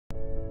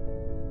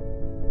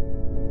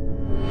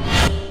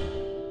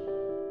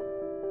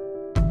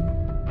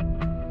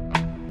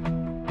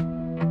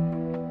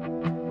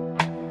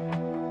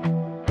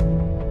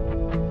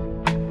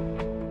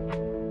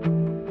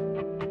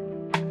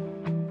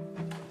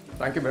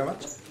Thank you very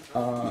much.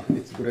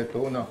 It's a great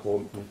honor for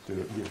me to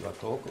give a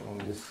talk on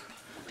this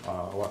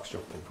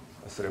workshop of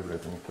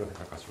celebrating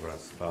Professor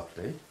Kashiwara's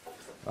birthday.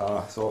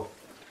 So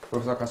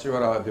Professor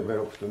Kashiwara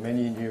developed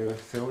many new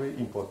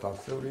important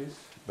theories,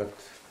 but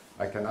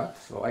I cannot.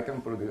 So I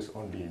can produce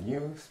only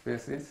new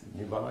species,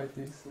 new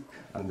varieties.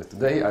 And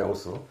today I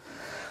also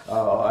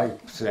I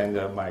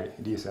present my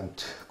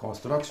recent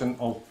construction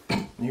of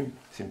new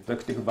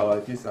symplectic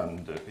varieties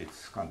and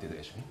its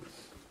quantization.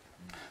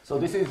 So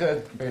this is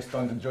based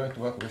on the joint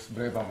work with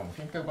Braverman and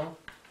Finkelberg.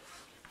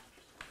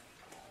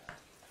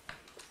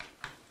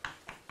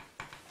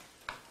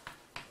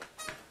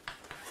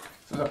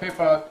 So the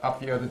paper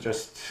appeared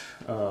just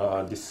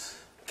this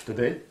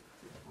today.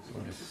 So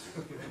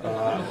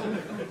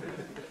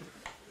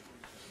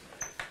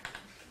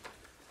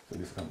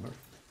this number.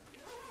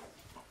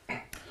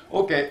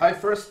 Okay, I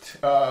first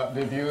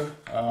review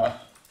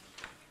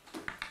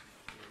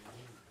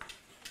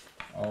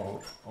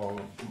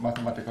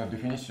mathematical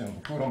definition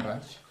of Coulomb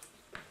branch.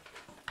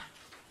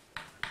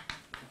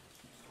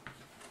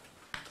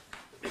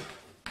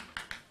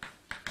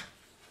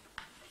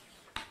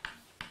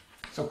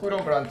 So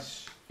Coulomb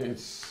branch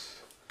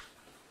is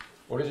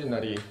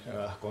originally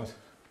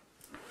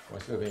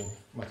considered in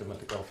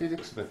mathematical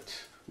physics,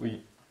 but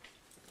we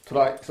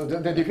try. So the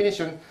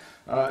definition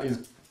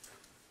is,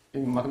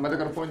 in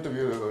mathematical point of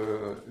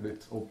view,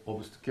 it's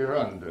obscure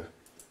and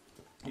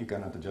you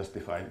cannot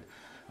justify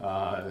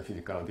the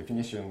physical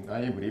definition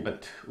naively,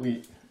 but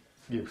we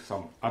give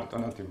some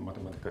alternative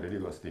mathematically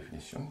rigorous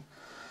definition.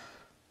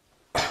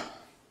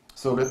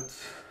 So let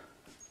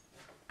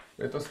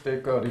us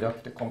take a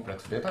reactive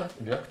complex data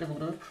reactive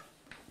group.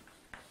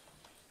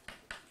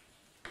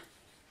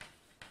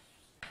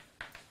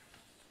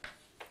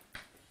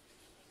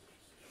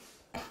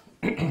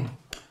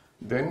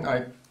 Then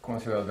I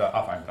consider the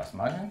affine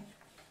Grassmannian.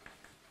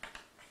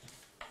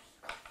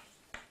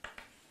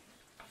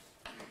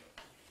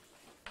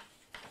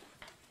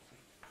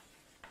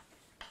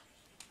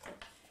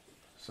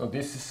 So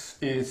this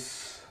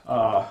is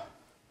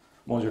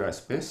modular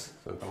space.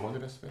 So the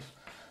modular space.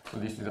 So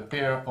this is a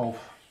pair of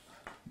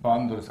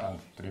bundles and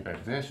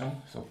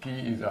trivialization. So P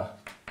is a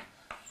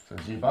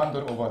G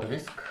bundle over the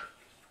disk,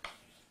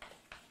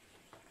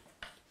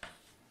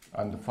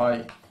 and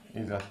phi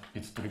is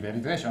its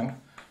trivialization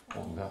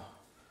of the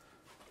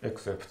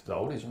except the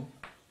origin.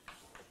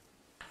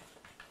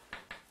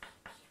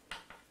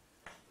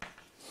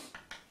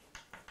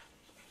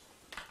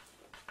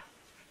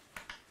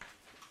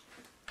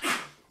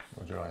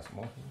 Modularize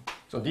morphism.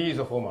 So D is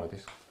a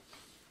formalities.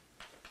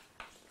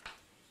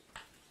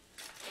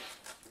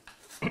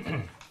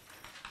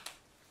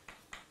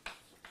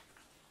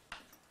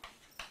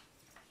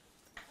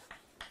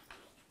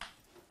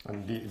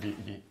 And D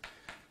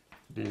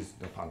is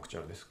the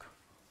punctual disk.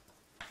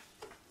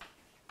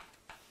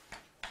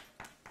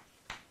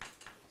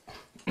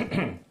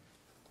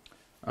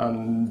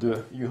 And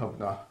you have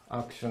the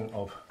action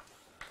of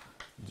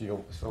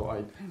GO. So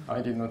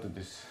I did not do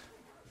this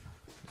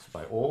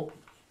by O.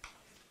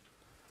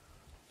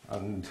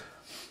 And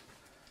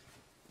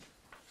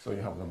so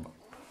you have the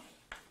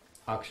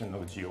action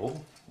of GO,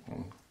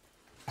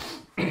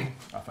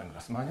 affine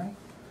Grassmannian.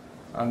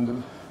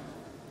 And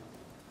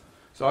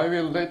so I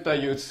will later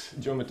use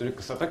geometric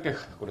Satake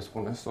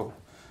correspondence. So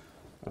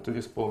at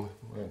this point,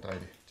 I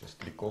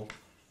just recall.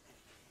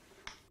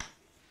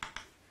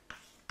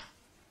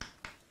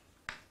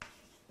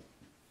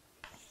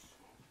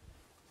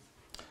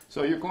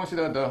 So you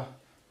consider the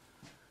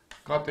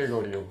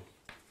category of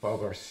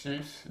power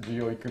sheaves,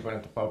 GO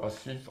equivalent power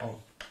sheaves on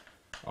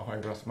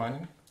affine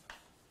Grassmannian.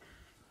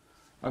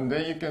 And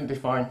then you can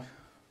define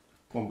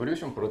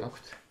convolution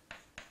product.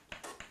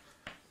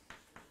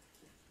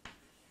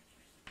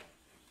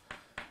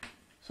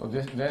 So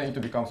then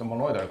it becomes a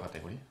monoidal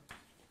category.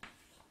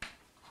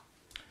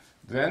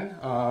 Then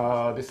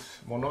this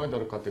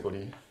monoidal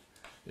category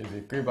is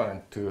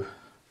equivalent to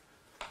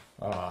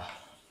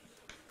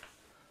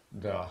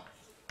the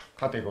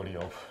category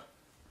of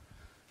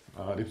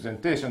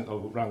representation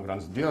of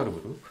Lagrange dual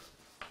group,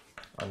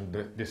 and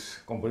this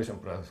convolution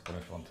product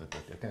corresponds to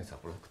the tensor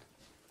product.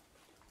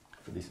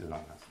 So this is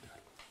Lagrange dual.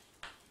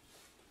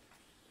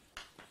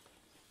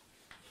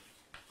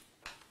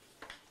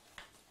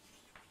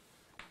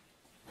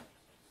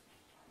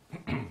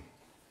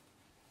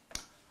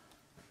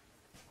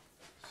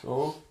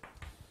 So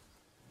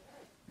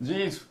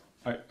G is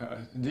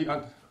G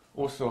and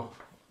also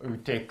we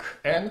take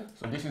N.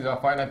 So this is a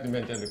finite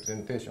dimensional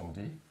representation of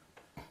G.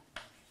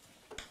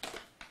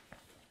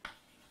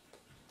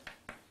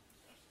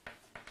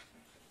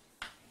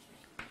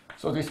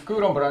 So this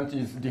Coulomb branch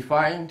is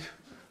defined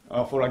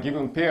for a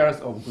given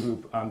pairs of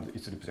group and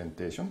its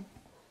representation.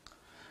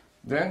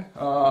 Then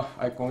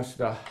I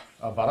consider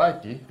a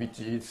variety,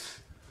 which is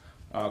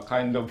a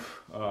kind of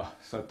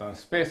certain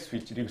space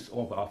which lives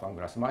over affine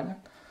Grassmannian.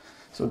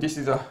 So this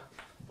is a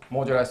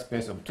modular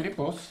space of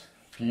triples,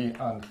 P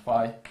and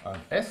phi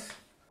and S.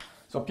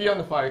 So P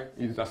and phi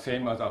is the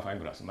same as affine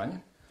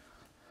Grassmannian.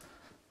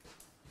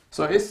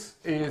 So S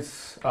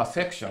is a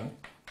section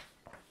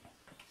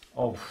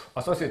of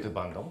associated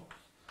bundle.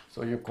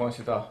 So you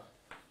consider,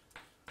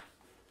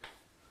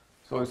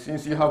 so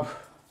since you have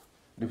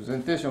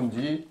representation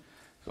G,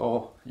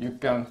 so you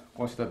can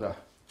consider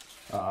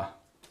the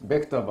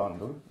vector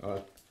bundle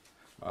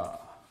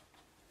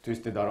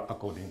twisted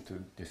according to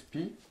this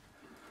P.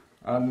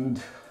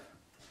 And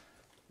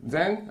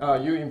then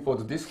you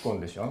import this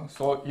condition.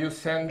 So you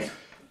send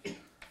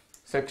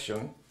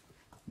section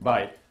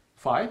by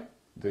phi,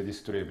 the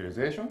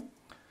distribution.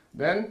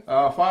 Then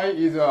phi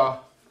is a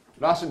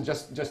Russian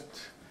just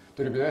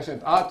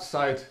distribution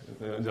outside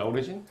the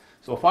origin.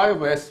 So phi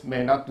of S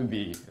may not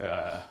be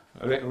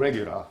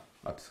regular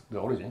at the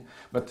origin,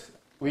 but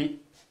we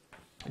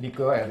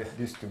require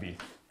this to be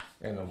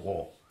n of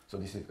O. So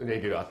this is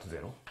regular at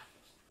 0.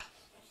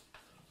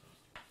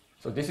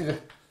 So this is a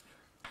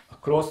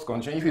closed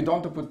condition. If you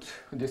don't put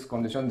this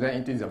condition,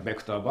 then it is a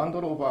vector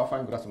bundle over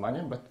affine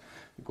Grassmannian, but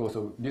because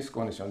of this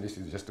condition, this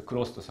is just a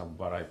closed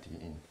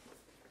subvariety in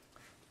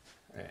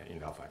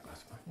the affine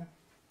Grassmannian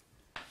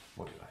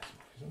modularized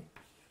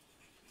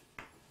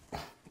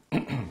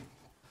monism.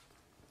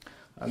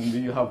 And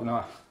you have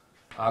now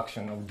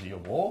action of G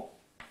of O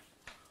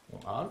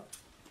on R.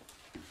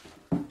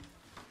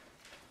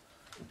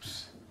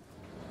 Oops.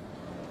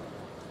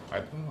 I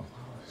don't know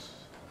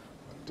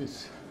what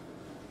is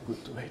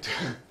good to wait.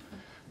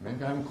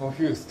 Maybe I'm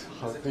confused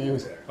how to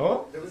use it.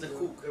 Oh? There is a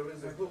hook. There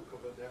is a hook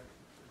over there.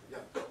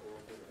 Yeah. A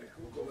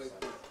hook over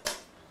there.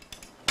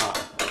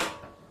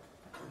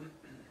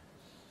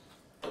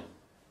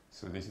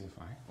 So this is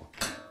fine.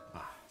 Okay.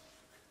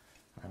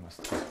 I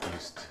must get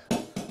used.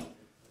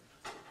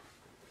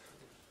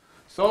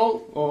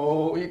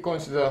 So we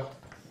consider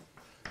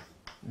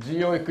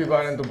geo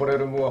equivalent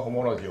Borel-Moore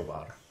homology of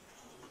R.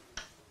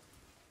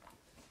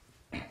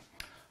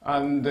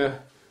 And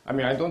I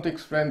mean, I don't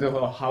explain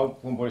how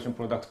convolution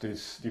product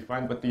is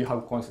defined, but you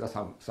have considered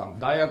some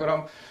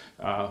diagram.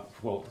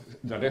 For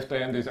the left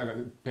end is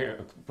a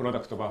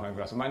product of affine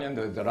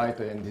Grassmannian, the right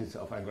end is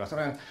affine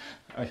Grassmannian,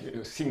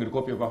 a single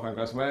copy of affine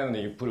Grassmannian, and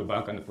you pull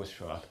back and push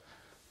forward.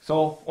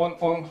 So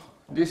on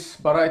this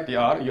variety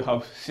R, you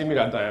have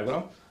similar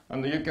diagram,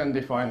 and you can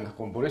define the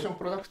convolution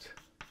product.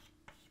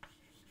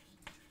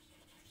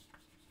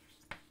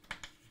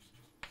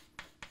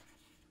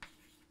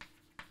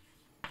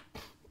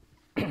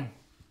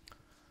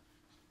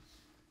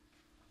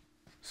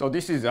 So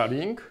this is a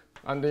ring,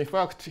 and in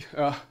fact,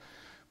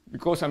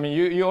 because I mean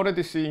you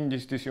already see in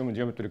this human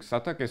geometric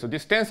Satake, so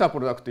this tensor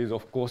product is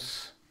of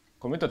course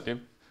commutative.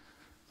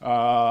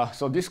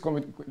 So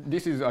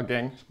this is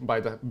again by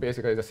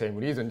basically the same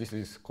reason. This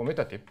is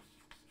commutative.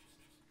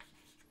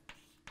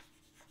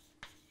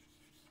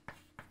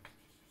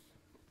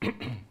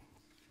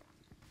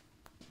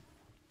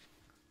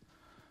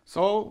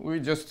 So we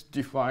just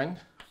define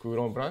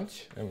Coulomb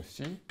branch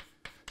MC.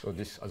 So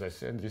this, as I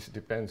said, this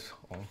depends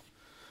on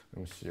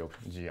MC of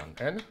G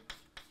and N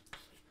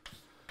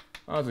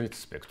as its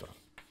spectrum.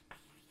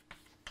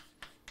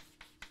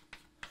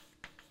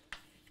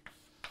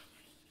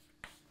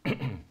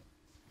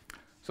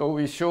 So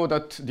we show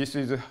that this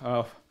is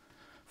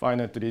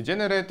finitely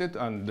generated,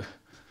 and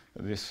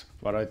this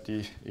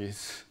variety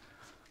is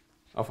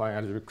affine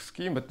algebraic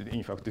scheme, but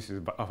in fact this is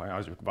affine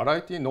algebraic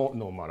variety, no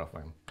normal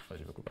affine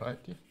algebraic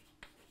variety.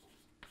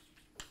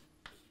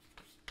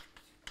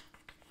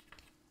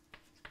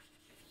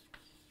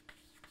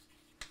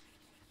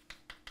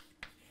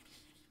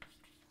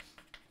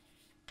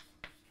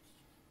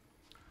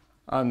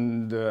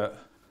 And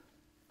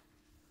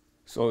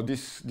so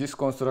this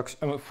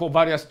construction, for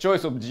various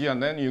choice of G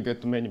and N, you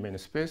get many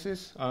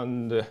spaces,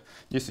 and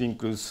this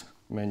includes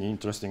many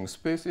interesting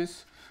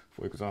spaces.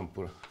 For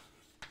example,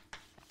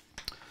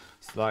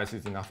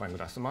 slices in affine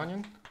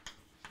Grassmannian.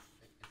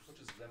 What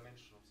is the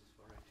dimension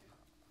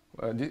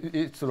of this variety?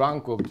 It's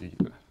rank of G.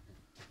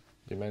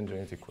 Dimension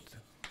is equal to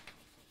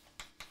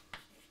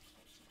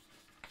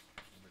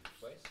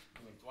Twice?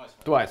 I mean twice.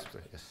 twice.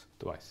 Yes,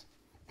 twice.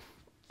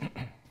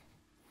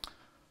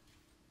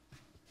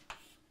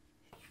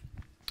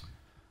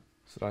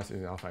 Slices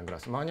in affine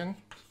Grassmannian.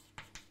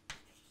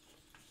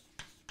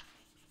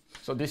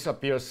 So this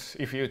appears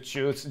if you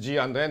choose G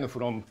and N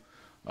from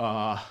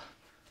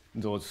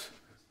those.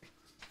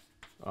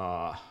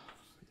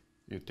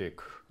 You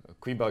take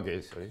quiver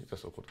gauge theory, the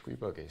so-called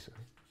quiver gauge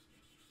theory.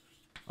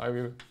 I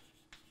will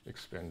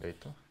explain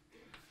later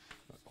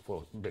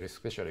for very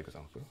special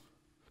example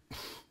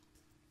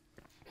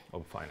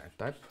of finite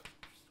type.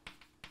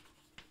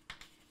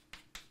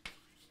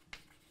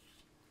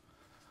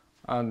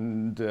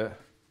 And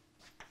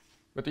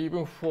but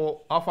even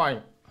for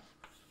affine,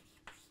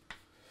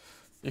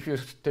 if you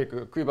take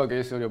a quiver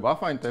gauge theory of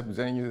affine type,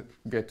 then you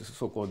get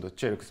so-called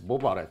Cherenk's-Bow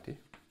variety.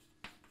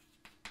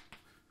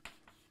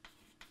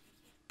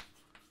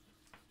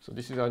 So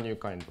this is a new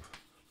kind of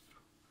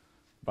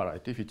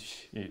variety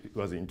which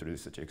was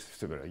introduced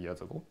several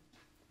years ago.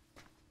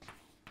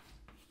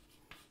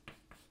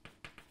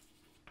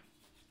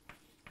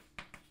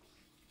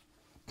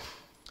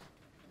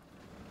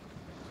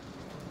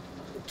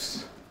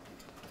 Oops.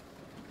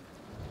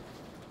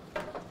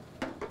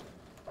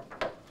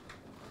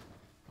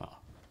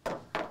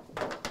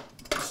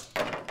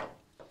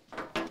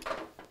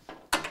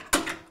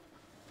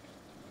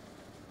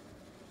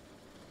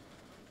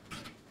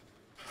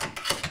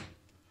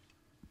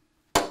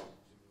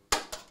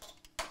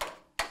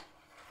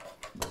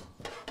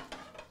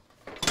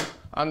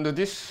 And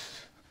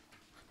this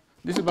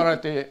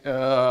variety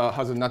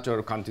has a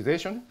natural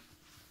quantization.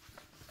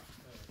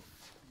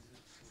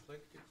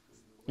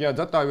 Yeah,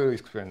 that I will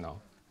explain now.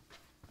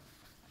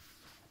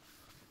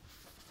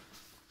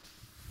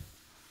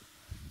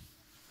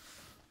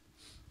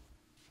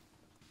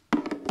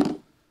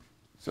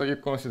 So you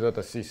consider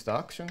the C-star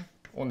action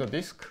on the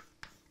disk.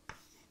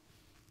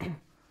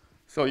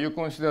 So you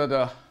consider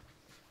the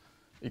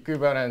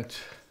equivalent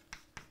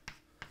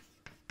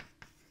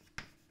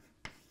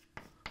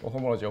or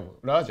homology of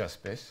larger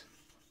space.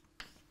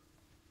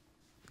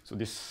 So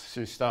this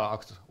C-star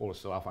acts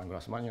also affine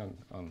Grassmannian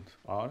and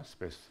R,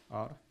 space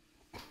R.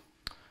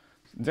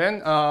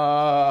 Then,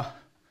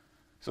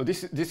 so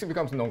this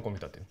becomes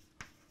non-commutative.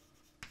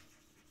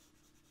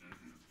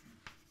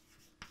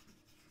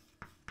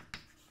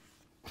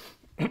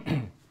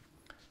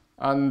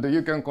 And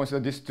you can consider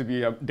this to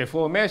be a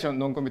deformation,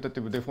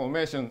 non-commutative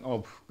deformation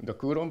of the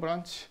Coulomb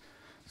branch.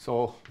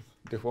 So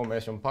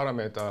deformation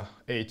parameter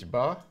h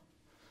bar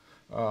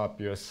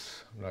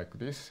appears like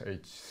this.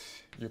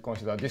 You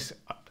consider this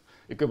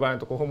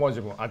equivalent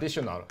cohomology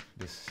additional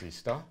this C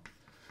star.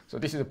 So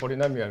this is a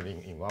polynomial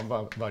in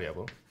one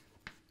variable.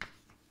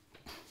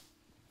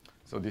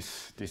 So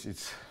this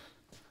is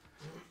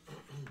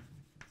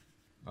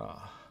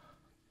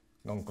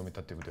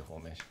non-commutative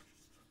deformation.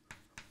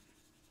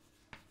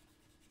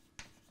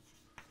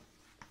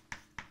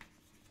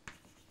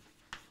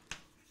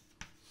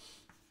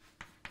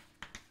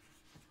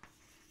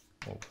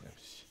 Over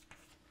MC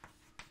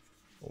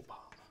over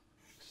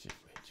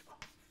CH bar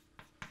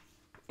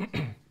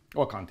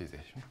or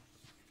quantization.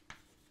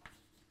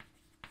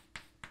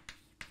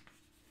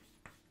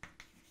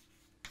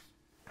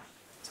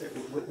 So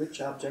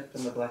which object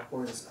on the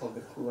blackboard is called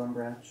the Coulomb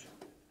branch?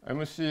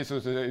 MC, so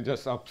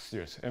just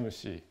upstairs.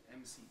 MC,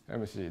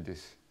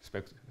 this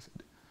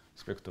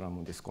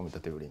spectrum, this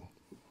commutative ring.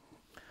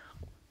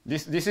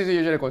 This is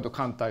usually called the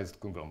quantized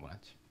Coulomb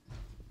branch.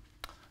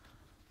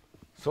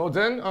 So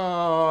then,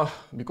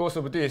 because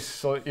of this,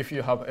 so if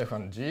you have f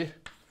and g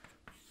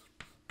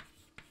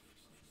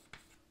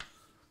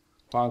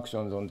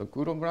functions on the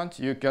Coulomb branch,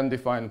 you can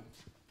define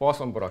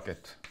Poisson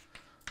bracket.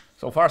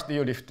 So first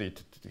you lift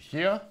it to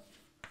here,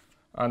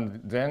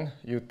 and then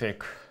you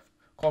take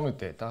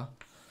commutator,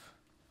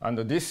 and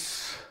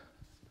this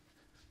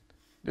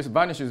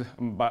vanishes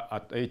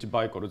at h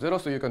bar equals 0,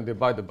 so you can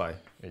divide by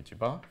h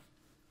bar,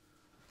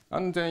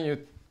 and then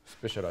you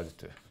specialize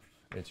to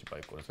h bar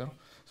equals 0.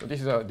 So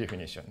this is a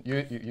definition,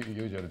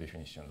 usual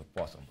definition of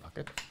Poisson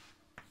bracket.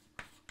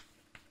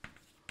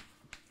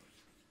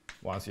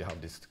 Once you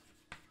have this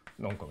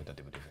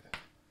non-commutative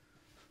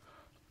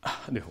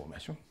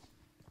deformation,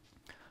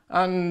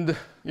 and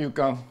you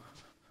can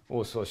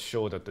also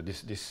show that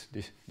this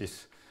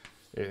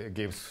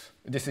gives,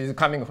 this is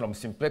coming from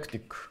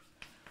symplectic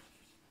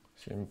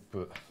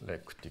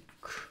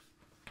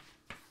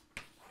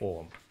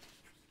form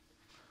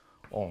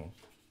on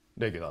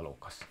regular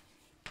locus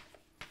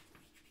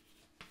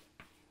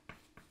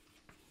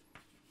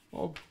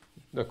of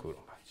the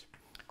Coulomb branch.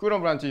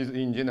 Coulomb branch is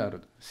in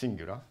general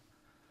singular.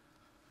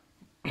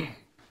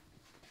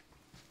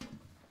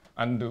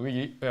 And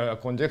we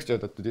conjecture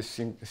that this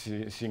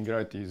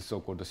singularity is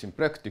so-called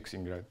symplectic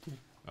singularity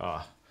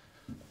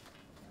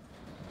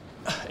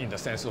in the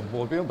sense of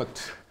Borel,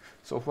 but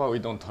so far we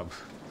don't have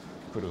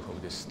proof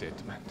of this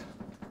statement.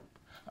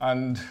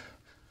 And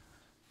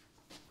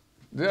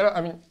there are,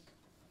 I mean,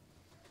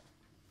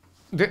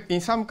 in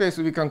some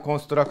cases we can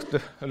construct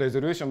the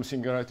resolution of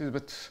singularities,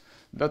 but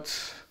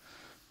that's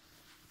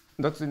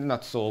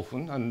not so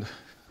often. And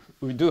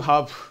we do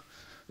have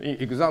an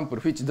example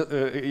which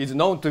is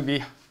known to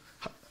be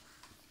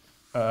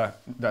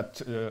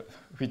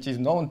which is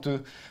known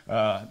to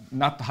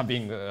not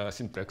having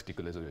symplectic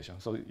resolution.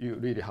 So you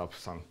really have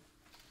some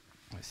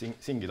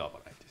singular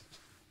varieties.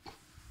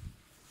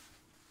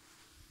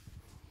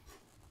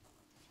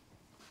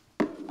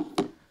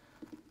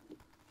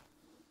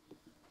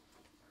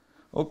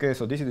 Okay,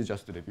 so this is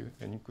just a review.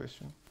 Any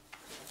question?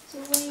 So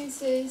when you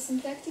say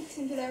symplectic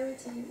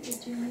singularity,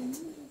 what do you mean?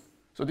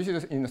 So this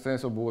is in the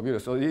sense of Borel.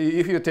 So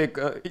if you take,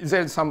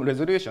 there's some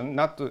resolution,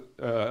 not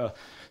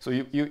so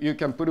you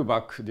can pull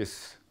back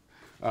this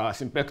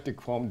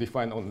symplectic form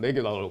defined on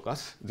regular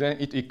locus, then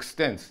it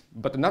extends,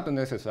 but not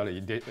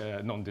necessarily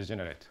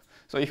non-degenerate.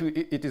 So if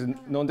it is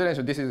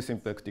non-degenerate, this is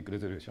symplectic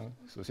resolution.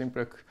 So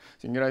symplectic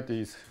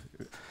singularity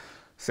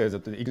says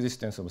that the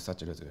existence of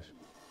such resolution.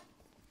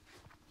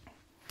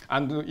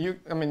 And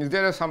I mean,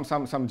 there are some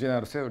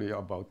general theory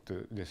about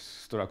this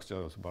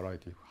structure of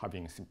variety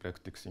having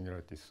symplectic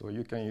singularities. So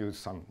you can use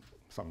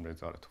some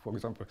result. For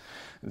example,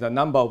 the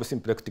number of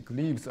symplectic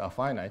leaves are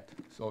finite,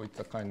 so it's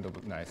a kind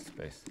of nice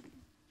space.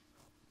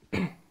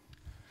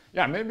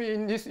 Yeah, maybe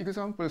in this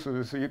example,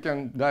 so you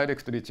can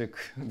directly check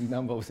the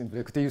number of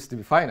symplectic leaves to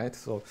be finite.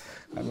 So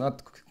I'm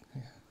not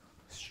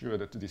sure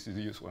that this is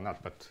useful or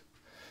not, but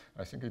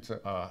I think it's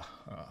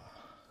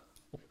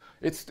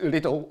it's a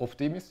little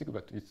optimistic,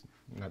 but it's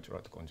natural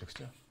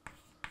conjecture.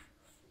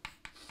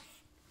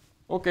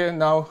 Okay,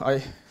 now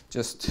I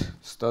just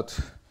start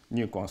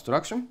new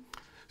construction.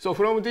 So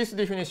from this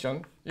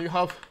definition, you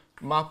have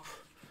map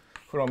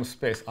from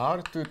space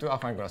R to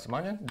affine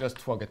Grassmannian, just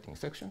for getting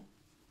section.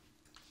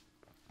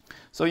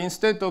 So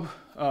instead of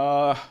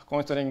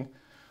considering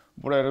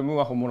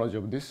Borel-Moore homology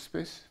of this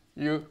space,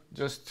 you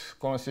just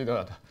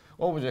consider the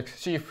object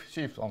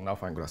sheaves on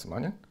affine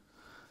Grassmannian.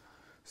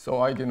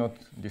 So I denote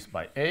this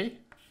by A.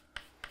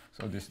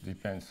 So this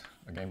depends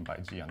again by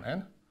G and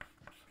N.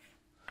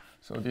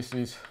 So this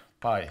is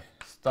pi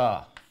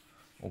star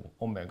of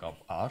omega of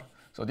R.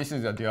 So this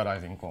is a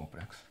dualizing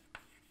complex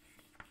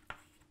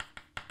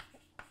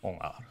on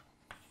R.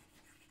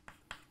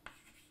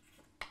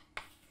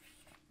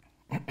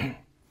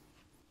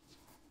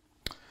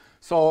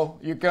 So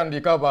you can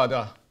recover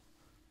the.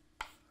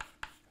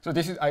 So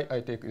this is I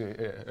take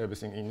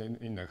everything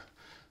in the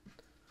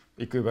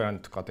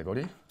equivalent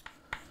category.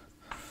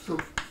 So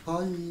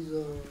pi is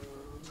a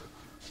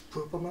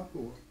proper map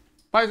or?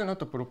 Pi is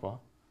not a proper.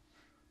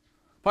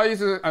 Pi is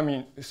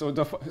so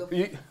the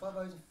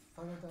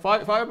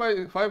phi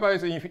by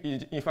is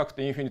in fact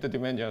infinite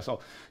dimension.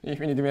 So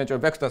infinite dimensional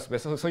vector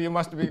space. So you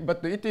must be,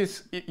 but it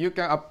is you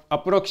can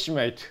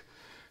approximate.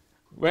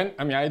 When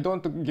I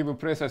don't give a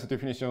precise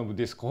definition of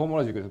this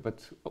homology, but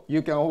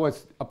you can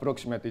always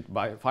approximate it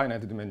by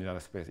finite dimensional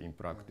space in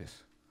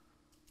practice,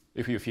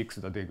 if you fix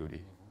the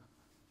degree.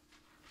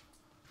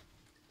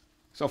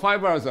 So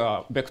fibers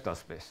are vector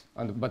space,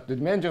 but the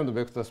dimension of the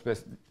vector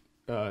space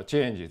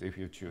changes if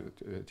you choose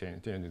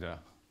change the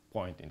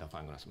point in the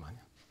affine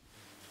Grassmannian.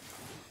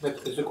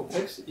 But the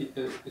complex,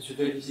 the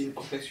dualizing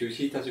complex, you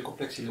see it as a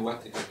complex in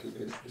what?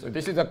 So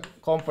this is a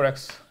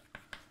complex.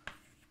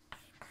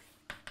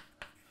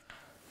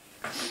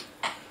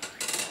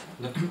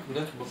 Not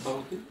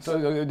about it?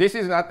 So this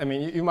is not,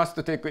 you must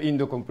take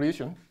into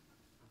completion,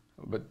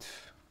 but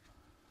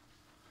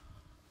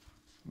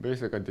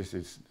basically this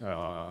is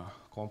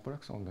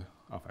complex on the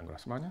affine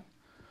Grassmannian.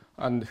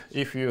 And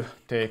if you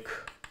take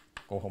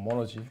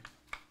cohomology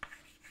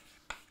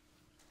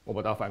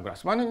over the affine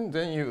Grassmannian,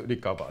 then you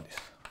recover this,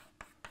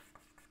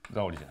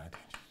 the original range.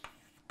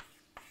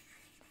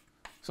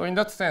 So in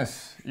that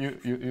sense,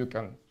 you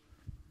can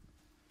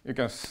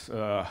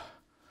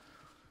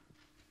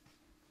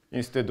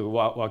instead of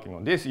working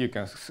on this, you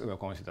can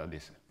consider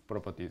this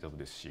properties of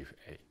this sheaf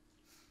A.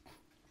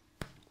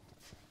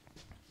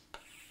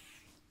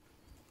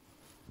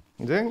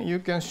 Then you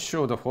can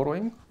show the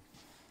following.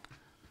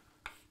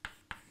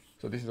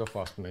 So this is the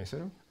first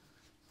method.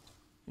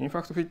 In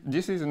fact,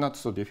 this is not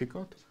so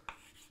difficult.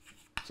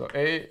 So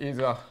A is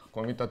a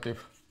commutative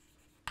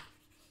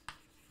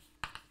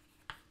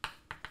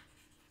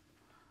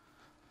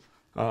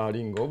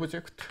ring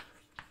object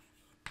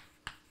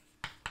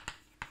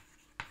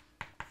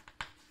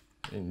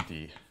in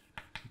D.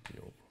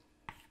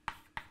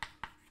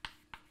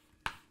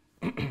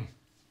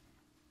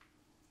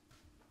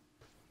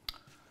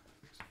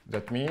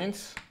 That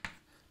means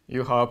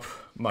you have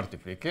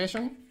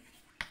multiplication.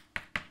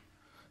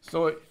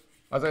 So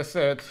as I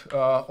said,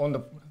 on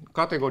the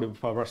category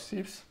of power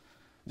sheaves,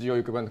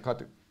 geo-equivalent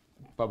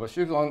power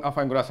sheaves on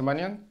affine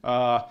Grassmannian,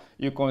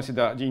 you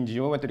consider in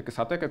geometric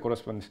Satake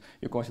correspondence,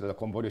 you consider the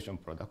convolution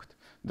product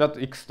that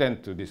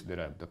extends to this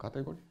derived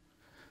category.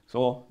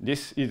 So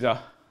this is a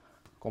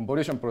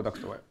convolution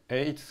product of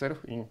A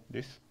itself in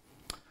this.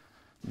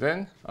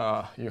 Then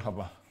you have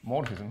a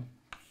morphism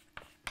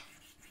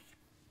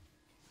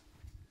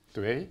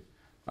to A,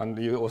 and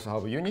you also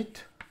have a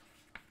unit.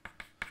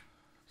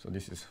 So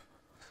this is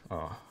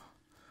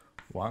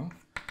one.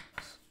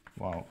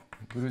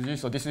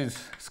 So this is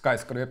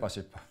skyscraper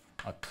ship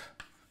at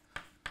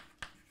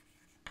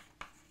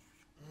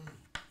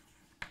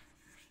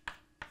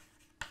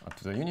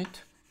the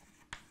unit.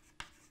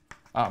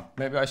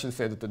 Maybe I should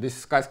say that this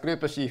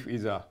skyscraper sheaf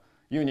is a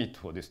unit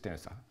for this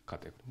tensor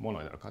category,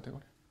 monoidal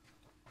category,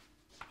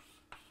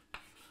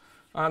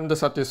 and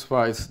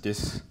satisfies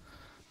this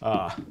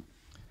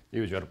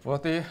usual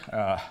property.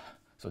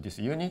 So this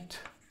unit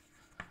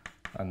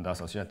and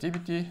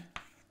associativity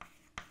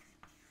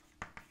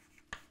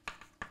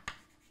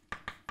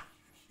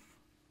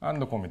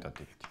and the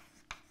commutativity.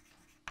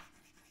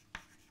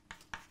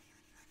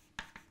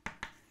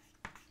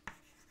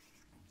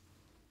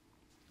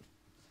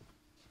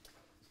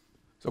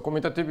 So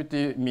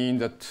commutativity means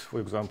that, for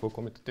example,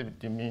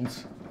 commutativity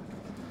means,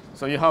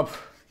 so you have,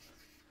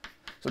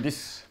 so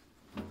this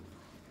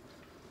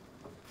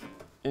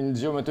in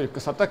geometric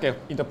Satake,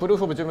 in the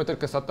proof of geometric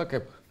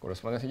Satake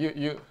correspondence,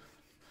 you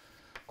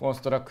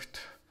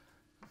construct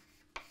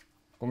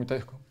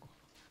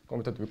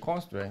commutative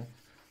constraint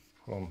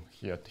from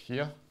here to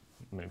here.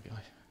 Maybe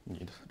I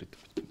need a little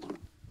bit more.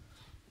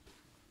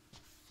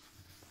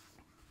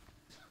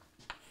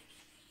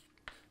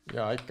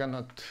 Yeah, I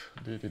cannot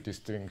really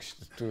distinguish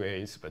the two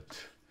A's,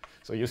 but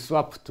so you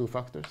swap two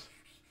factors,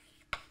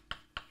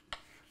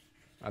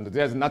 and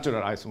there's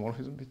natural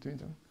isomorphism between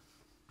them,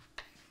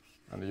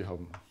 and you have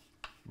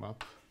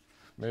map,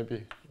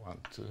 maybe 1,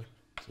 2,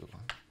 2,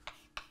 1.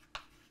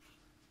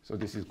 So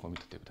this is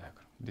commutative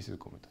diagram. This is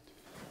commutative.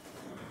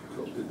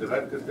 So the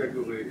derived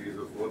category is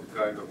of what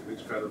kind of,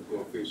 which kind of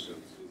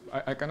coefficients?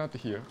 I cannot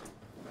hear.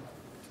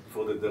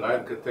 for the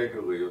derived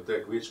category, you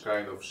take which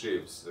kind of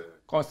sheaves?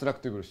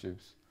 Constructible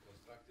sheaves.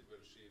 Constructible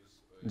sheaves.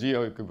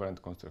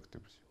 Geo-equivalent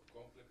constructible sheaves.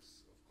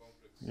 Complex.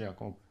 Yeah,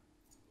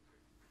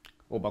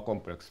 over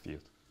complex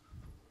field.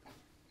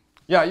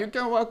 Yeah, you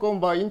can work on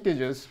by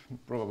integers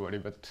probably,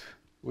 but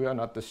we are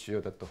not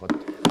sure that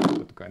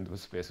what kind of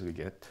space we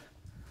get.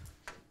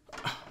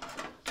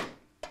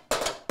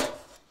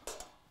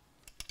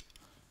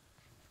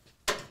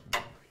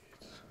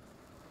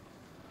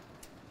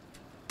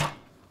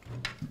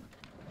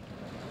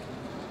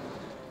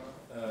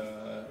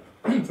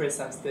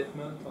 Precise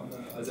statement on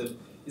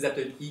is that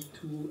an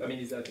E2? I mean,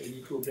 is that an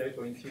E2 object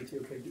or infinity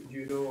object? Do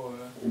you know?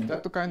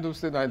 That kind of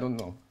thing I don't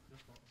know.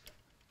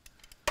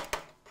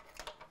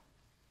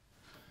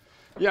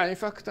 Yeah, in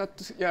fact, I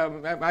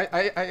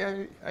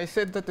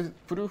said that the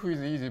proof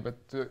is easy, but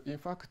in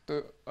fact,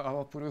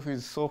 our proof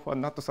is so far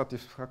not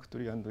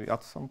satisfactory, and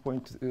at some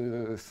point,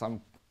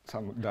 some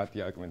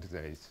dirty argument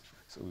there is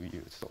so we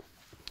use. So.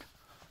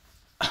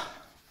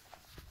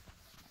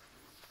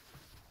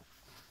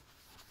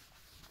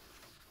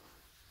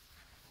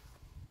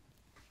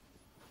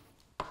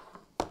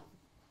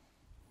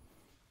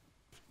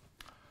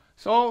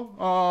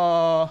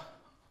 So,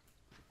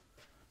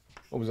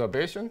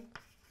 observation.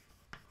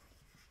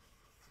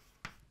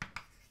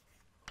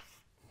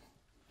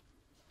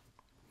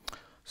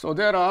 So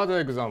there are other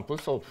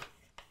examples of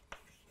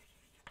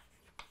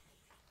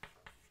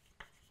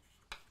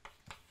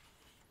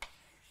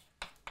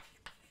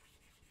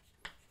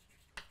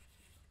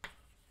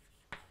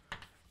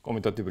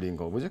commutative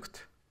ring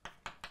object.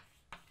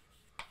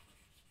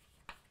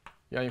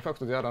 Yeah, in fact,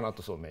 there are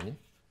not so many,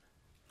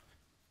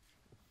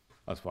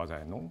 as far as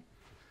I know.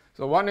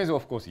 So one is,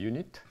 of course,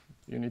 unit.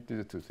 Unit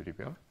is too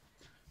trivial.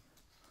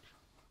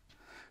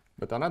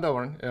 But another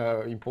one,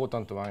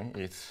 important one,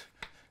 is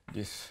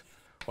this,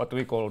 what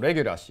we call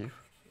regular sheaf.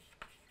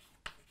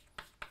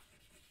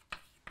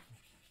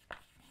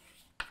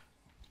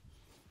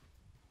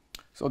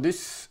 So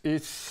this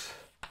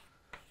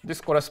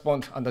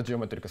corresponds under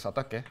geometric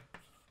Satake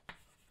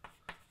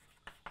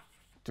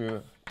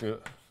to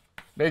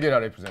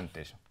regular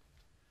representation.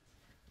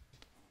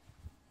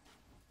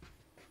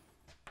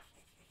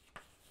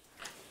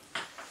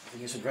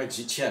 You should write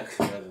G-check.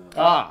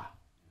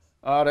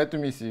 Let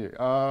me see.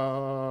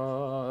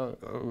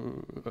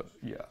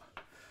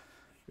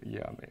 Yeah,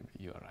 maybe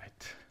you are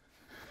right.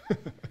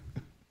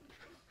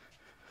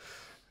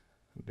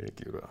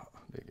 regular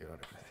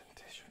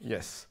representation.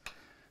 Yes.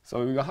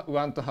 So we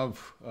want to have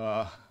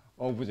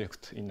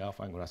object in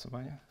affine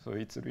Grassmannian. So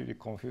it's really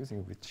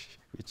confusing which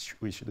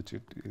we should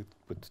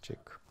put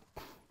check.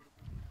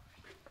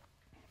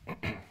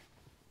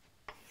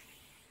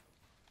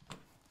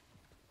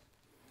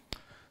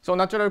 So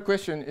natural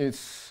question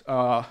is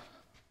AR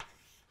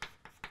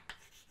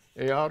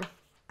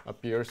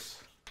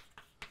appears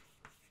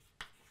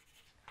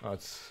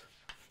as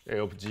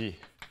A of G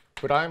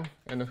prime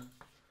and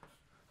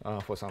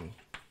for some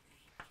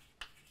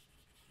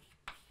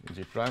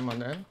G prime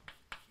and N.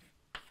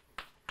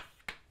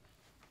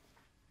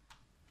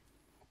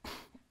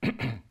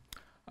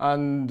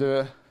 And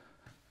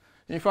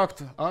in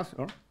fact, does it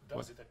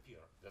appear?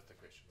 That's the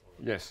question.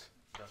 Yes.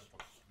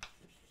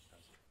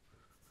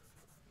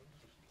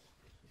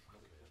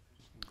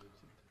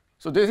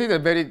 So this is a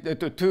very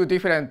two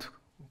different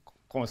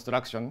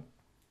construction.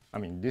 I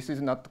mean, this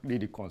is not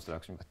really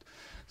construction, but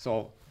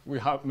so we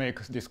have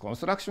make this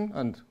construction,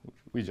 and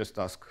we just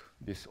ask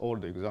this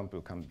old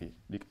example can be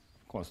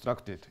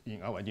constructed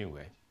in our new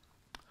way.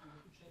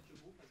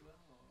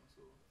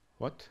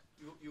 What?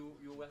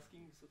 You're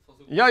asking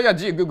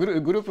for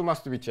the group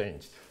must be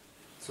changed.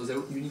 So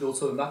you need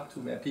also a map to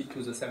map it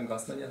to the same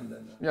Grassmannian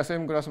then? Yeah,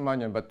 same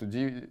Grassmannian, but it's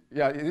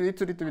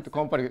a little bit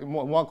complicated,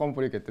 more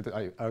complicated.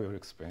 I will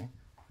explain.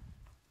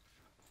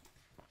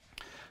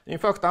 In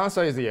fact, the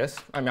answer is yes.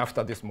 I mean,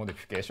 after this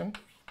modification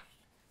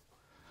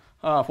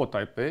for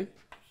type A.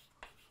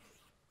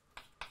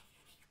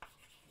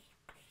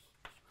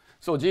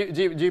 So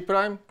G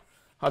prime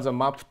has a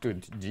map to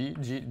G,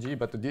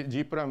 but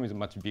G prime is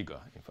much bigger,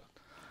 in fact.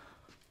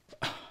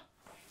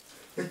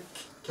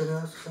 Can I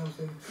ask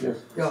something?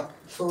 Yes. Yeah,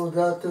 so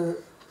that,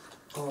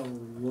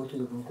 what is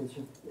the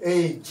notation?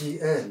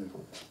 AGN.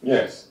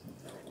 Yes.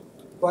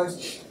 Why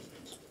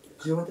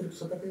geometric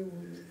Satake?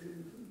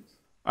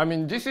 I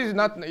mean, this is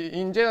not,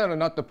 in general,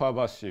 not the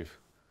perverse sheaf.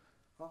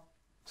 Huh?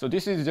 So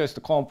this is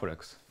just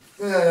complex.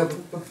 Yeah,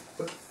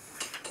 but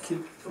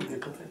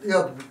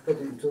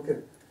it's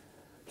okay.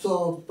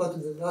 So, but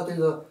that is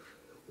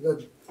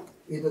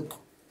in the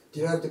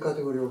derived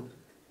category of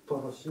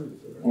perverse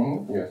sheaves, right?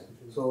 Mm-hmm. Yes.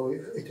 So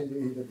it is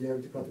in the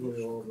derived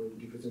category of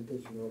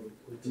representation of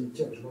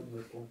G-check.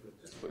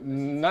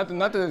 Not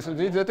that is a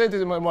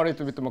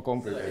little bit more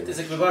complicated. It is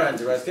equivalent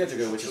derived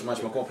category, which is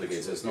much more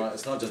complicated. So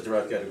it's not just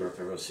derived category of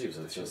perverse sheaves.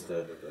 It's just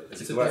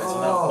it's an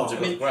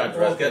object of equivalent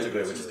derived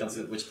category,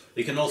 which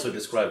you can also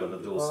describe on the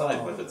dual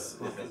side, but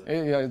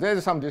yeah, there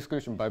is some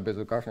discussion by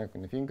Braverman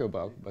and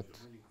Finkelberg, but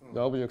the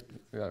object,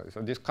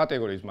 so this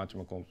category is much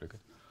more complicated.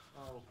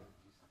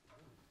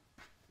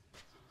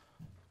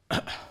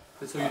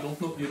 So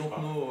you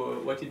don't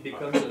know what it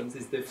becomes in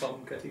this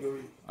deformed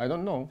category. I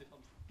don't know.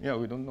 Yeah,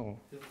 we don't know.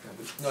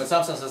 No, in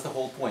some sense, that's the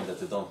whole point,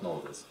 that you don't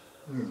know this.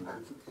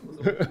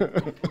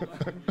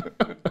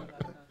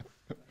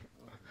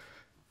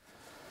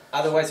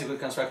 Otherwise, you could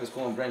construct this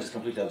Coulomb branch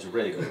completely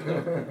algebraically.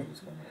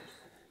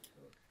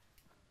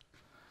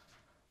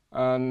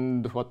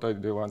 And what do I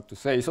want to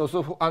say?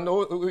 And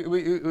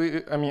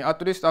I mean,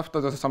 at least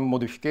after some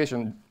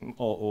modification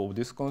of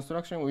this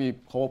construction, we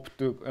hope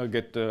to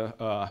get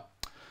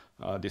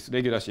this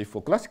regular sheaf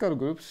for classical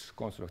groups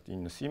constructed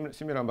in a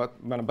similar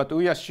manner. But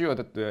we are sure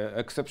that the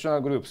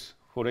exceptional groups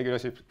for regular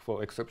sheaf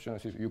for exceptional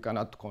sheaf you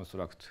cannot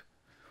construct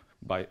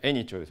by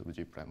any choice of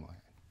G prime.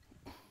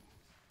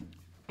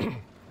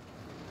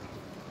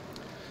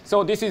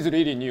 So this is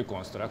really new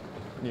construct,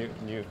 new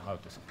how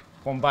to say,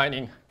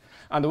 combining.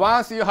 And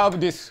once you have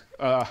this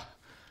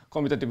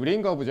commutative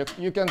ring object,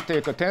 you can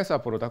take a tensor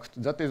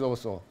product that is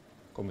also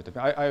commutative.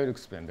 I will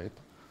explain later.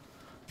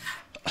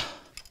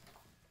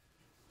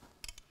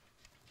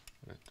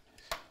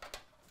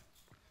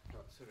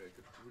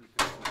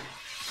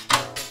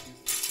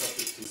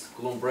 This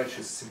Coulomb branch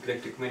is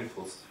symplectic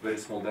manifolds, very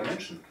small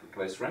dimension,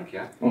 twice rank,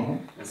 yeah?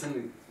 And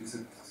then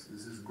is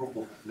this group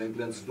of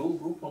Langlands dual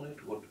group on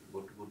it? What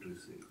do you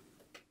say?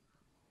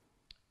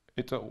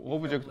 It's an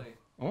object.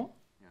 Oh?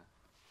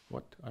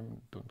 What? I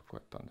don't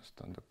quite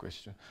understand the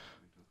question.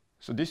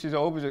 So this is an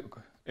object.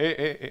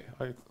 I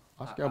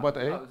ask you about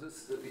A.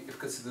 If you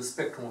consider the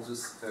spectrum of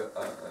this, I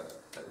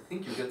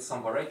think you get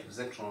some variety of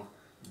action of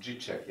G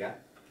check, yeah?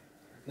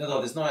 No,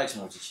 there's no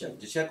action of G check.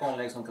 G check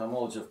only acts on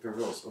homology of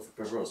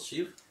perverse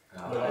sheaf,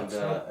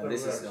 and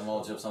this is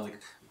homology of something.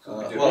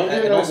 Well,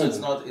 and also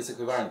it's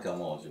equivalent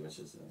homology, which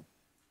is.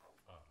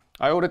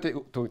 I already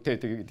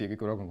take the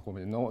equivalent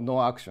homology.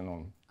 No action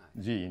on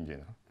G in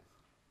general.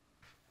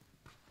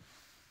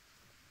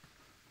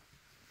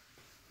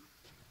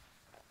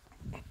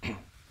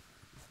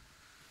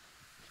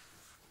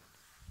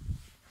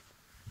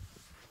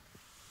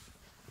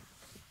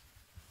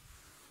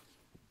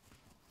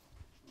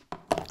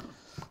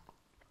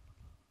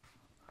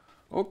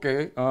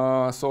 Okay,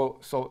 so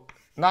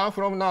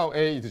from now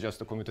A is just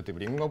a commutative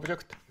ring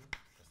object.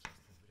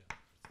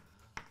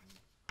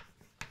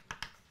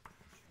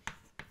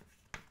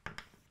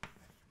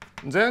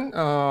 Then,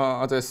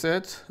 as I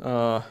said,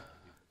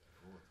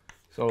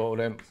 so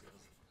then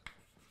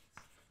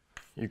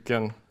you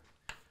can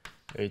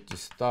H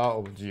star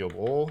of G of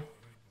O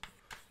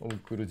of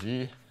equal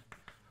G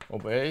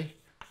of A.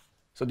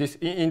 So this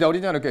in the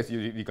original case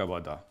you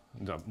recover the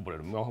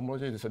Borel-Moore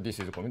homology. So this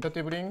is a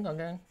commutative ring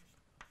again.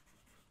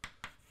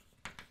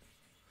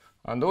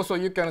 And also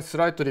you can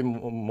slightly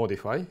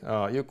modify.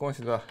 You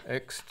consider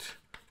X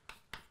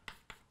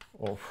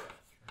of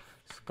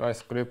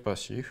skyscraper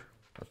sheaf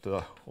at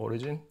the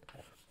origin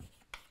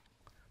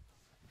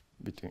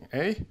between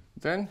A.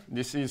 Then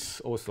this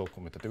is also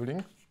commutative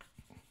ring.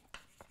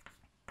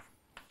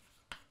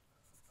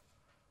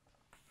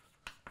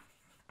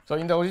 So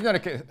in the original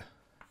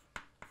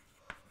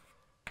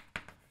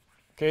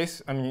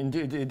case, I mean,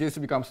 this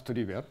becomes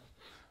trivial,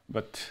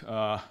 but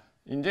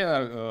in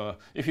general,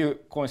 if you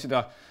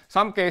consider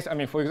some case, I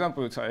mean, for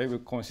example, so I will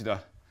consider.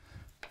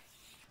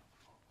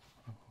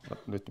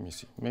 Let me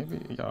see. Maybe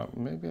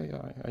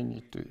I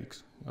need to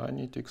explain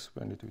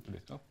it a little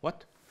bit.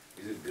 What?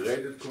 Is it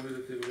graded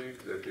commutative ring?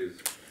 That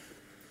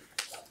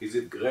is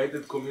it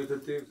graded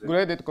commutative?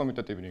 Graded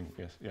commutative ring.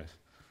 Yes.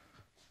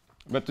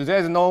 But there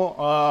is no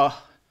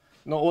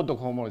ortho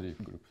homology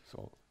group,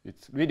 so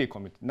it's really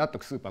commutative, not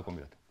a super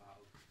commutative.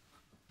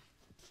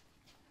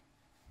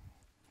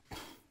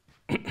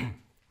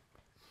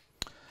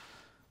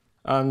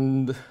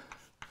 And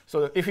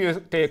so if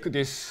you take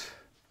this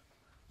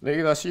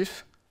regular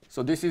sheaf,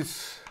 so this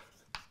is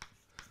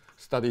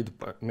studied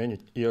many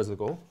years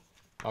ago,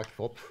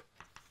 Archipop,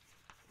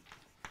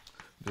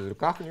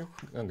 Kachniuk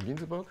and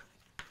Ginsburg.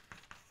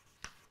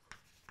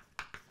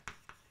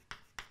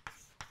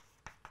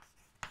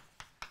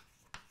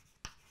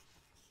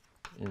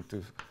 In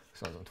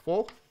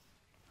 2004.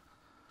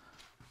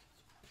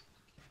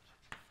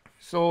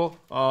 So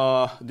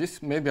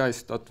this maybe I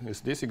start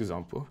with this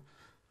example.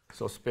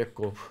 So spec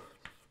of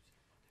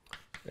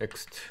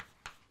X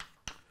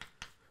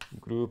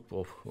group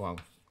of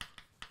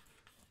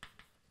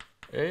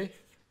 1A.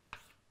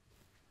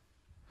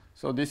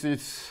 So this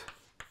is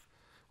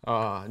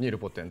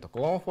nilpotent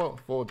Coulomb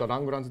for the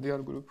Lagrange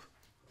dual group.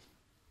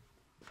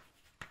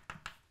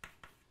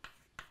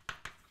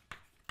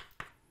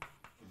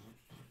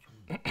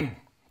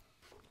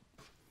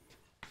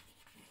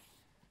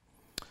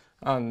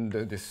 And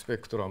the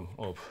spectrum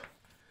of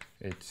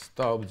H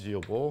star of G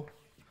of O,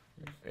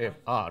 F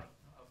R.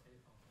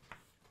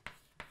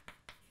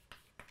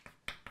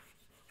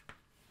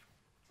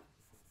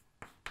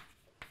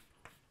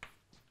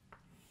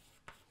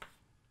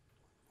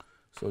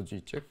 So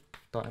G check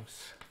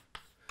times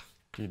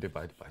T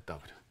divided by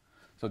W.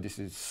 So this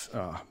is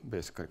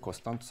basically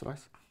constant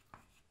slice.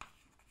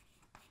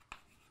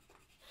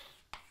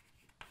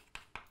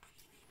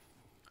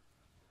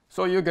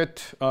 So you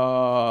get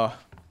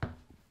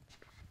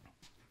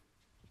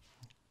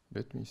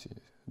let me see.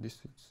 This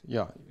is,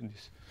 yeah,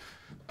 this.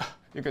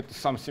 You get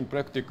some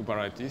symplectic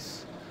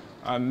varieties.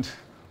 And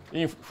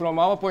from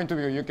our point of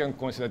view, you can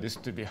consider this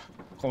to be a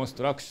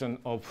construction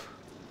of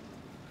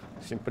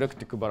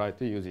symplectic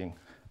variety using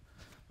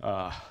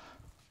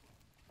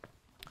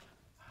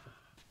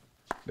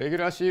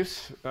regular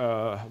sheaves.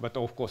 But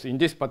of course, in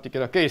this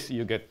particular case,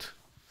 you get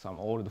some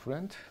old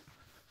friend.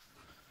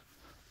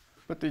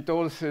 But it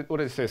also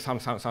already says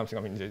something.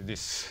 I mean,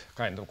 this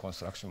kind of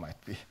construction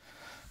might be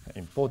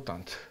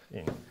important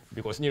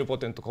because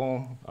nilpotent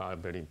cones are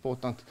very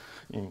important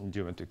in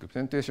geometric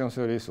representation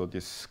theory. So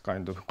this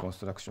kind of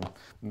construction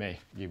may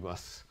give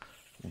us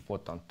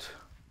important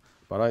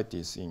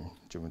varieties in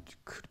geometric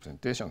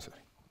representation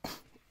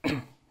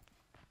theory.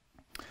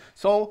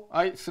 So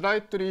I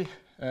slightly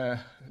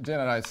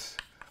generalize,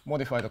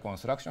 modify the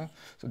construction.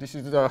 So this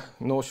is the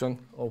notion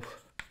of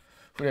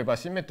flavor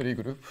symmetry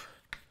group,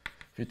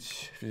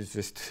 which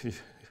physicists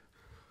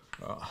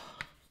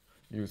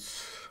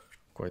use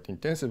quite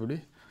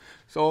intensively.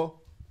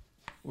 So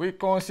we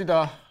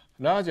consider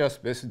larger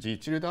space G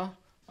tilde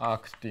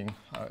acting.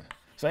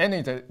 So N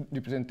is a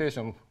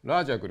representation of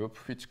larger group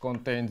which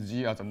contains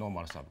G as a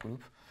normal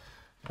subgroup.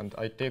 And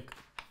I take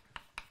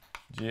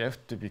GF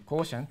to be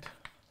quotient.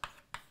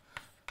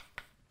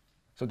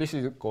 So this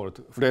is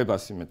called flavor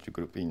symmetry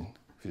group in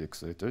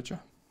physics literature.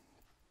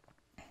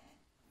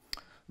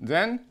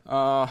 Then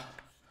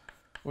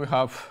we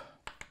have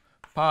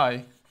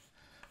pi.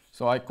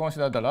 So I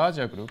consider the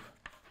larger group.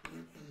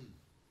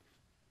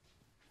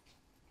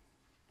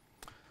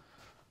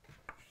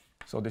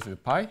 So this is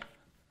pi.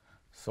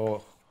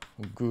 So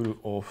GUL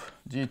of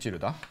G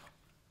tilde.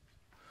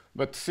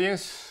 But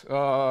since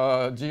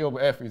G of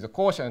F is a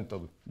quotient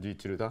of G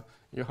tilde,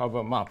 you have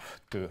a map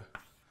to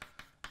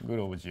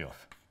GUL of G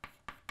of.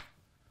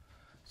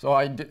 So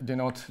I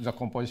denote the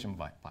composition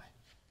by pi,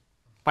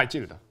 pi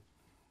tilde.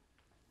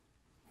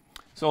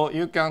 So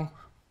you can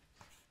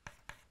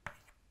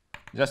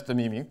just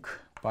mimic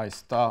pi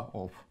star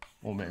of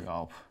omega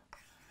of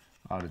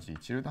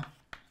RG tilde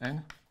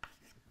n.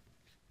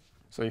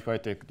 So if I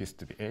take this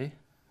to be A,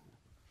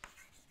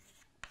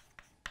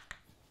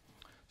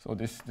 so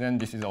then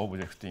this is the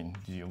object in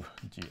G of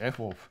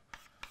GF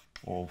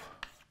of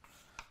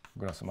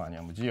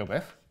Grassmannian G of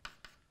F.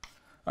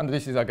 And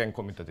this is again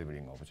commutative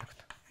ring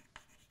object.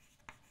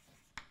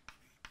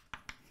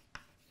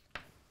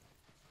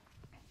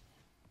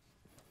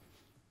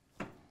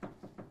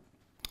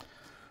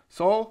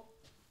 So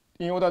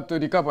in order to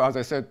recover, as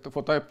I said,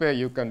 for type A,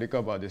 you can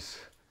recover this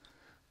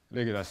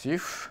regular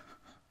sheaf.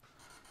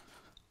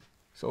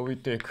 So we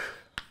take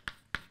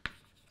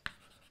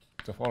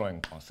the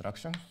following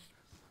construction.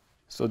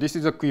 So this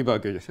is a quiver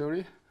gauge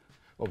theory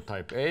of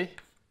type A.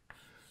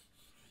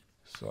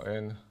 So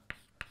n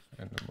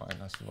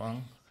minus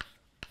 1,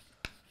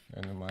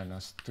 n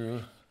minus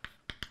 2,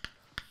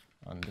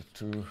 and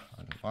 2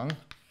 and 1.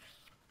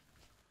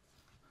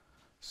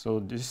 So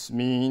this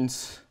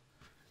means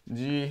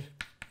G,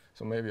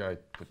 so maybe I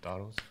put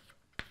arrows.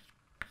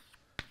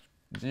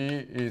 G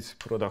is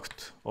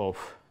product of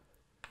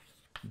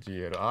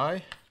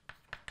GLI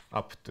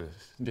up to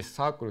this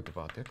circled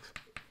vertex.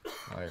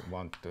 I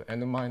want to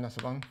n minus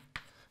 1.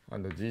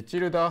 And the G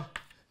tilde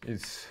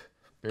is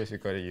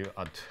basically you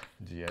add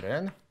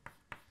GLN,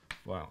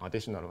 one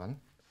additional one,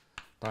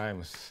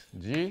 times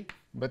G,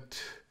 but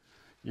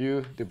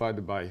you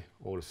divide by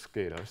all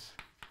scalars,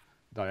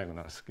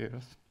 diagonal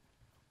scalars.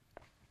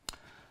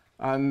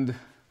 And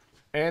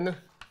N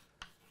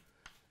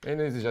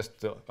is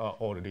just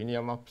all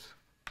linear maps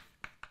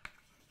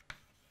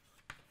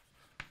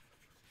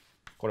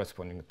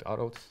corresponding to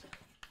arrows.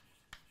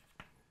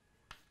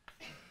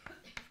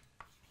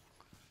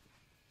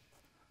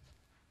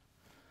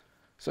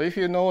 So if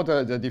you know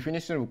the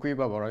definition of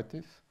quiver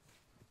varieties,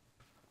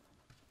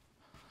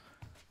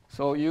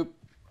 so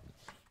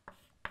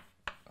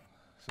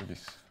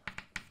this.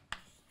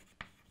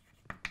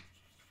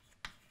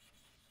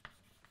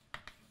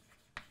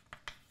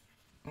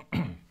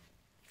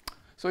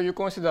 So you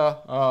consider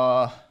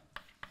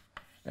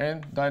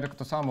n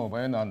direct sum of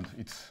n and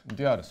its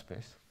dual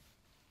space.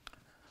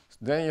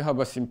 Then you have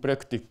a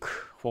symplectic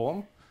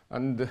form,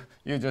 and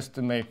you just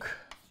make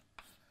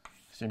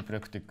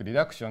symplectic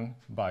reduction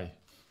by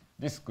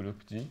this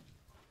group G.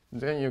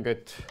 Then you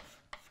get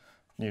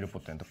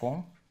nilpotent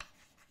cone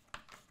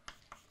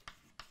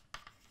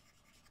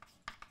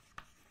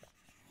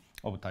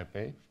of type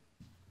A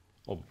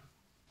of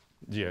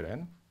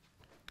GLN.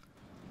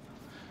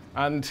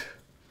 And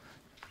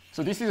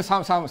so this is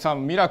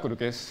some miracle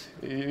case.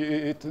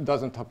 It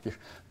doesn't happen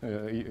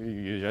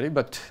usually,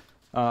 but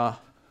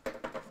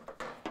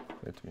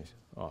let me see.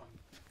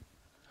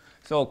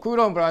 So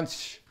Coulomb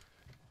branch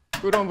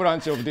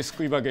of this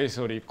quiver gauge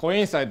theory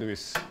coincide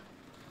with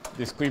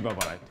this quiver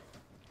variety.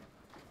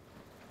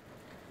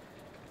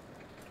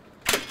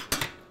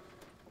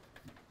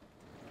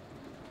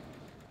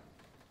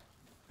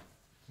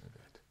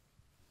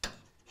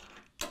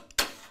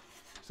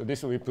 So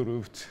this we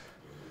proved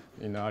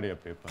in an earlier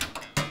paper.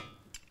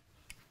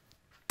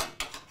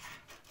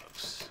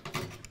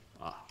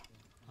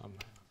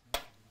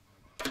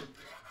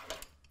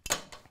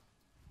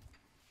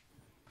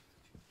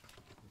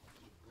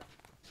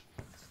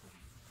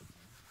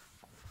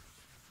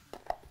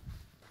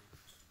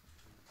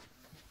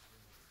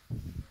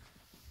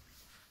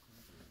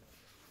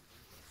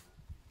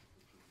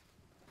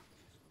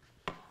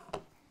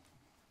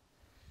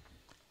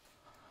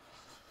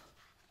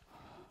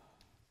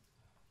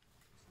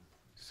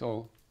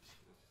 So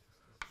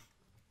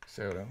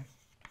theorem.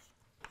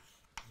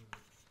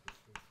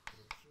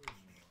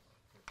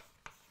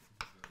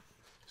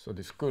 So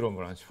this Coulomb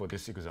branch for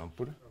this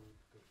example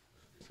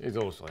is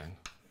also n.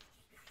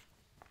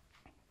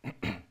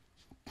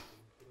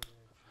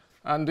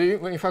 And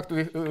in fact,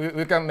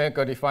 we can make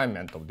a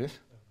refinement of this.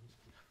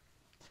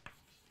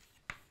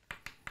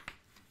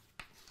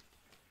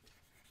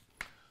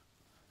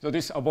 So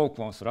this above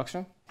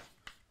construction,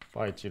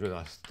 phi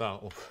tilde star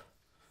of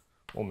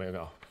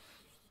omega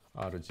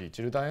rg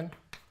tilde n.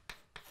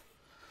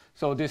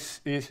 So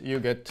this is, you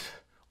get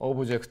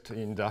object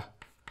in the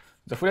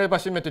flavor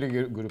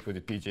symmetry group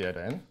with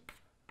PGLN.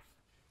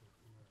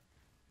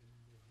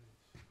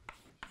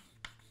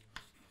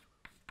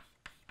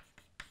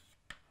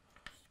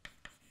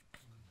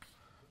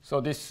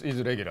 So this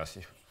is regular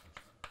sheaf.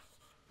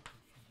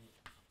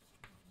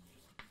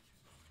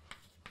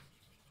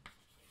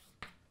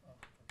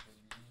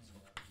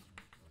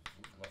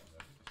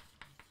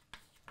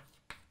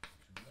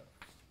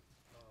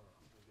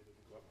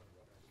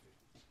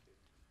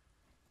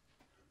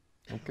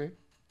 Okay.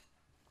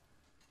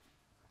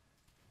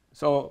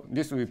 So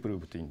this we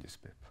proved in this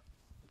paper,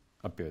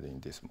 appeared in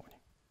this morning.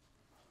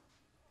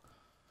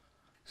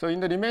 So in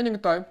the remaining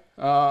time,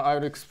 I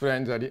will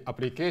explain the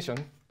application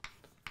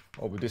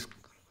of this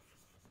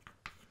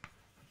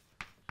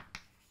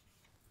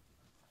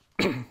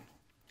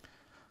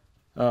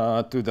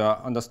to the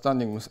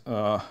understanding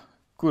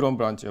Coulomb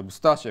branch of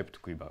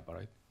star-shaped quiver,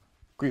 right?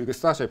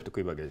 Star-shaped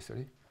quiver gauge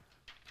theory.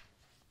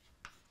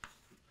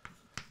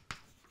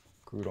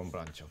 Coulomb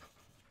branch of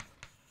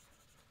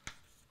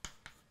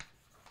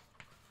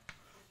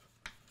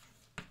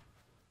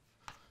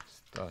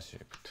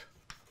star-shaped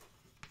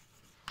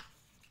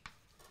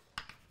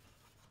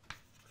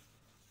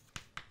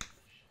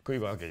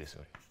quiver gauge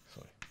theory.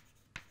 Sorry.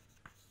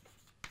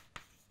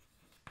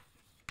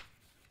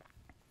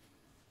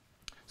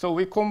 So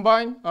we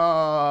combine.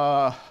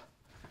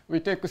 We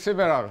take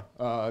several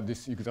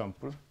this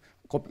example,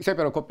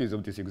 several copies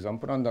of this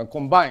example, and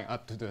combine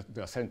at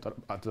the center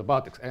at the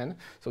vertex n.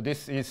 So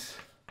this is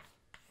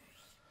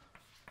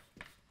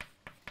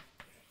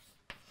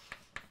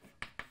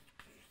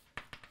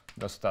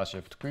the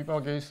star-shaped quiver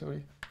gauge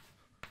theory.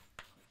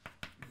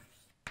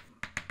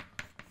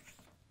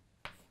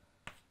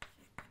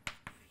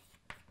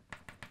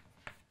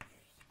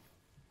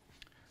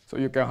 So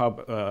you can have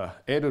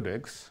L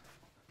legs,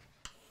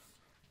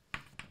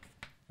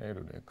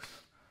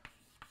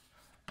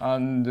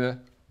 and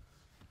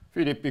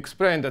Philip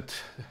explained that.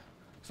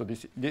 So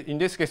this, in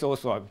this case,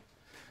 also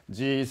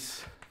G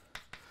is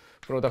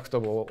product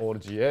of all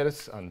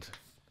GLs and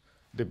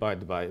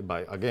divided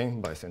by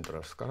again by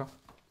central scalar.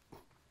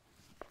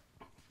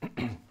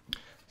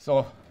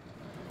 So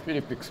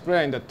Philip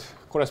explained that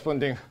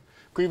corresponding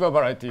quiver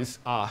varieties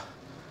are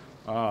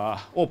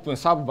open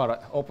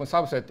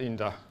subset in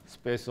the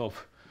space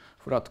of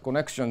flat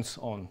connections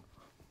on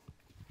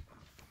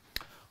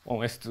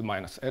S2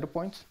 minus L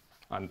points,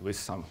 and with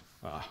some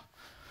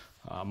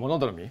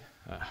monodromy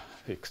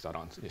fixed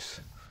around these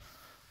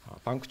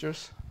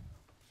punctures.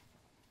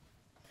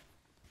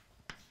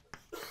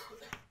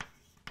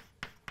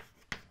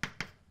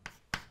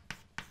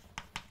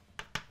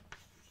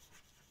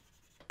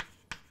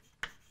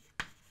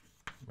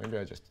 Maybe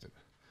I just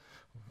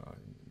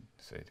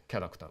say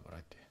character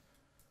variety.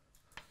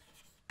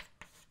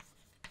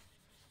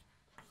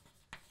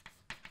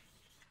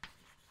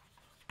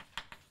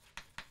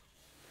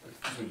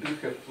 Do you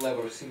have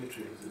lever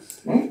symmetry in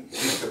this? Do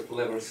you have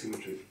lever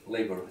symmetry?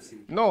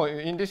 No,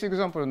 in this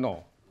example,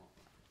 no.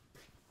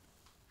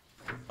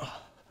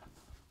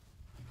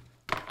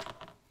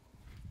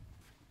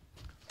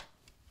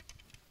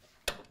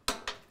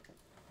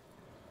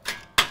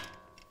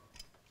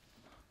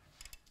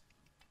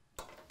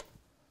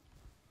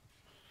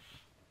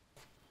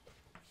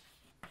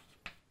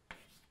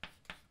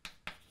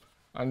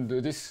 And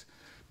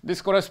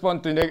this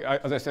corresponds to,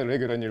 as I said,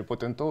 regular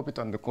nilpotent orbit,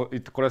 and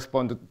it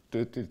corresponds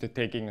to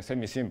taking a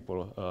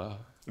semi-simple,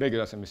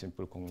 regular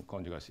semi-simple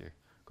conjugacy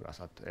class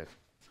at F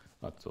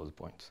at those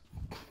points.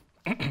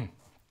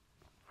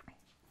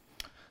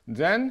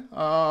 Then,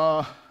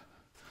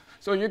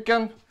 so you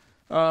can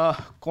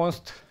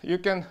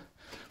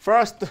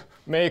first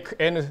make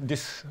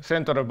this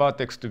central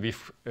vertex to be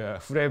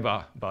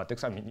flavor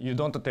vertex. I mean, you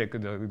don't take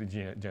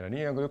the general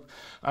linear group,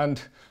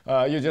 and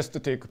you just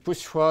take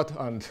push forward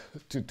and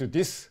to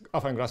this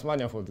affine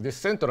Grassmannian for this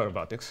central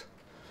vertex.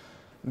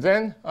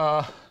 Then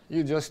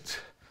you just,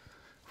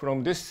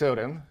 from this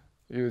theorem,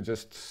 you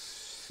just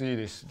see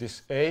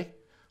this A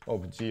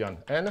of G and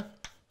N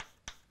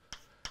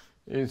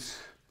is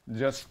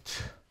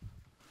just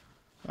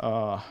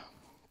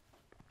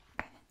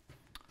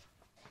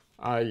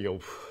I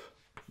of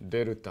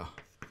delta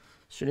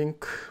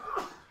shrink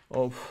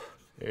of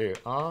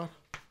AR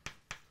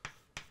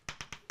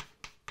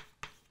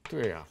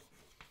to AR.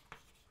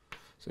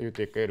 So you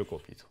take L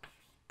copies.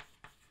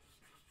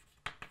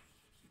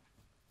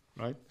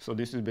 Right? So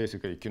this is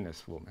basically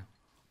Q-ness form.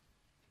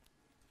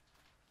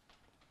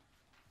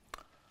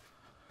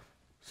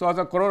 So as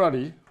a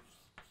corollary,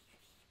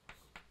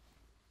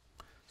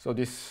 So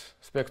this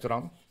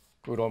spectrum,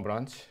 Coulomb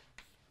branch,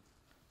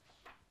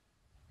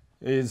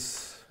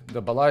 is the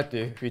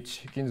variety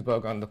which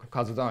Ginsburg and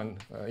Kasdan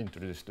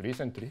introduced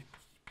recently.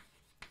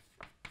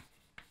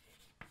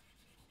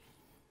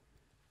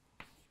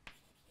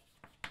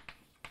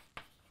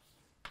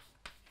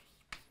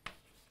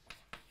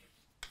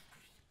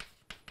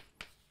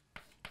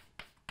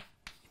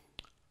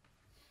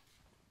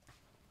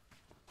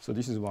 So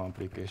this is one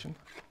application.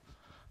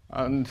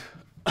 And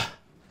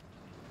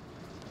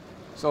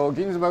so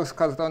Ginsburg's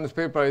Kasdan's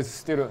paper is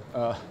still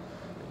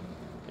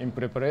in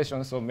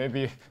preparation, so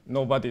maybe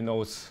nobody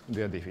knows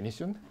their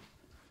definition.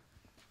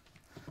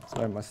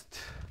 So I must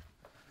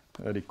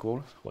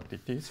recall what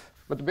it is.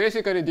 But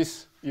basically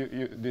this,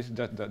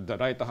 the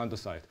right-hand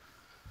side.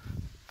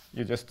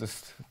 You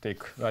just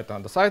take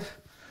right-hand side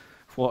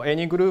for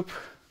any group.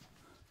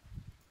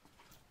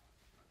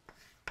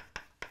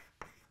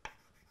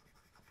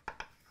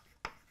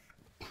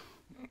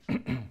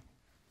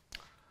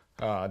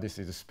 This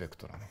is the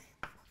spectrum.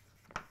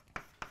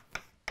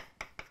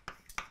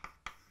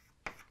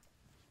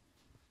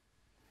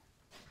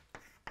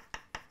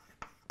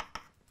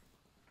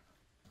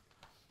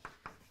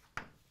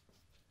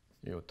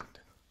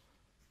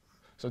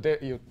 So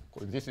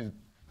this is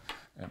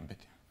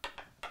embedded.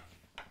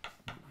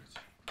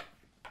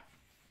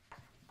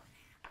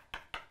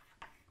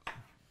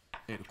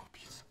 L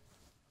copies.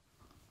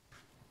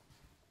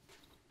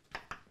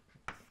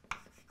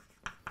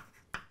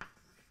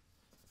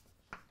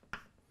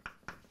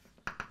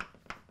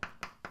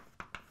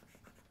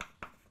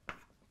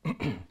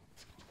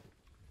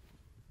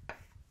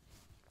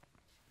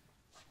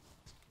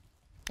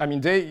 I mean,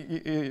 they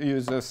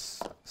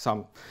use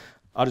some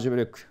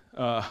algebraic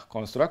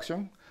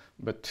construction,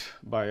 but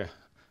by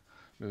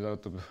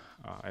result of,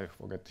 I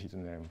forget his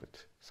name,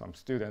 but some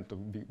student of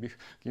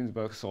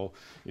Ginsburg, so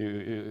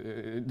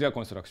their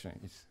construction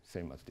is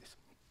same as this.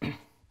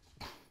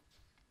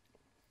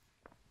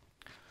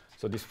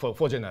 So this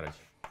for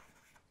generalization.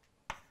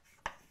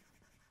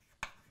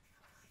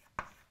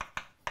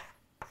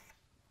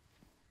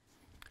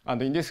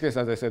 And in this case,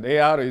 as I said,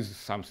 AR is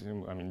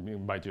something, I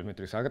mean, by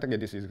geometric Satake,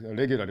 this is a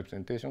regular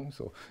representation,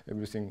 so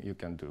everything you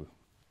can do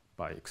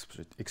by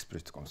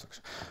explicit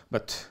construction.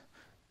 But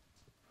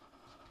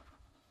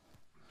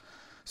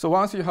so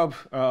once you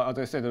have, as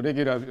I said, a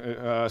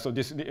regular, so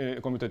this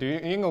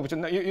commutative ring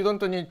object, you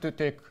don't need to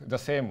take the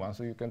same one,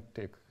 so you can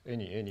take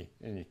any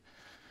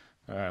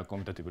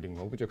commutative ring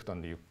object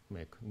and you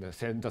make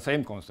the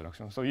same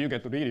construction. So you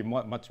get really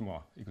much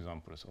more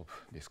examples of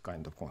this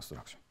kind of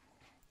construction.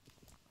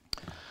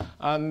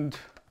 And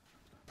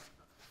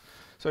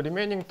so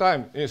remaining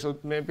time, so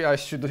maybe I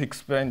should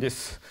explain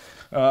this,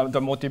 the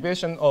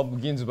motivation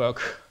of Ginsburg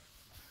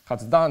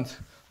Kasdan's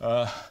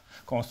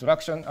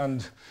construction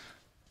and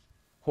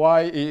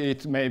why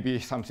it may be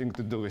something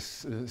to do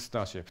with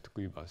star-shaped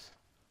quivers.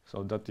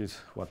 So that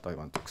is what I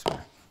want to explain.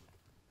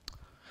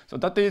 So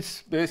that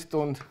is based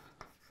on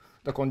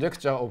the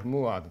conjecture of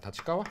Moore and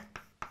Tachikawa.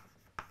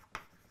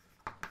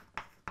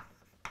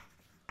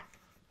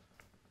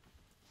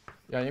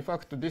 Yeah, in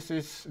fact, this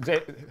is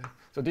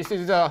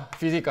a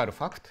physical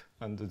fact,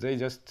 and they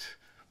just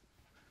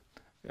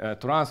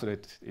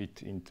translate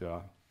it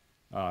into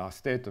a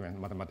statement,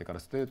 mathematical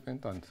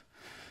statement, and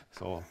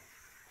so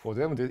for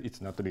them, it's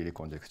not really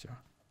conjecture.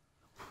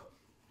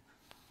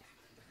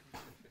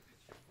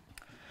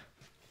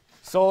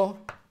 So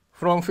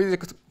from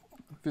physics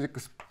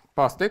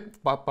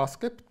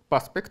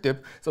perspective,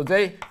 so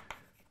they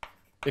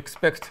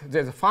expect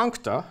there's a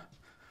functor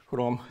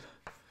from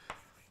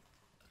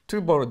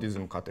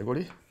two-borodism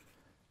category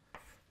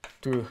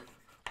to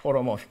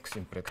holomorphic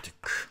symplectic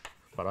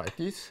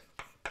varieties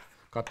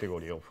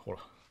category of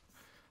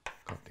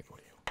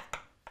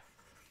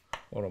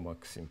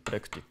holomorphic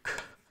symplectic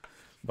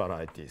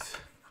varieties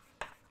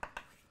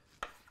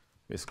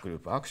with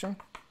group action.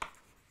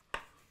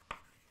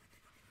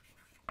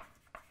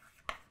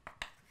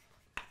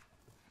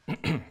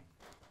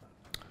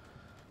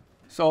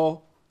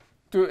 So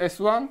to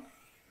S1,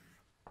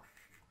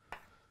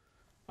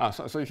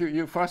 so if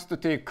you first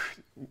take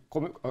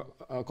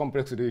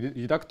complex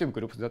reductive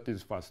groups, that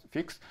is first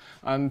fixed.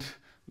 And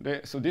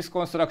so this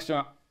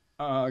construction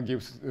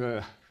gives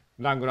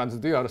Lagrange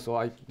dual, so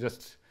I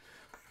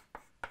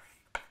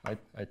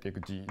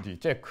take G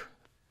check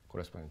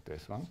corresponding to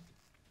S1.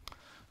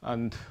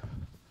 And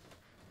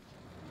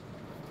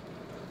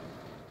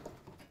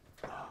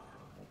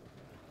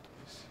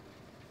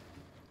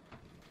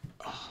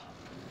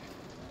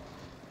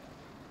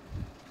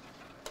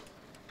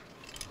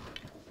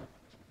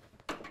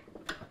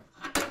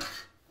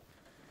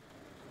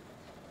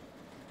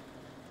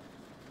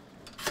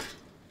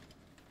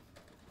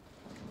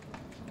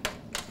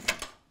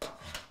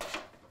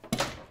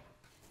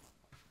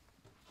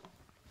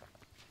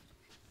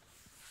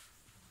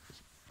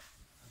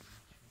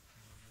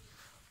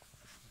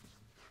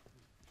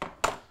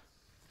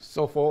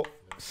so for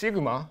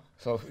sigma,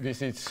 so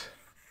this is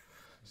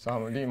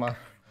some Riemann.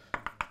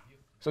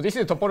 So this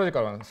is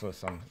topological one, so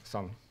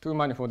some two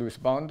manifold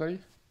with boundary.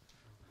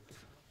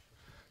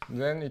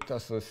 then it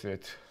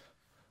associates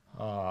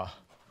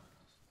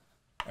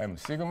M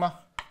sigma.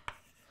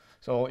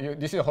 So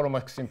this is a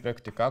holomorphic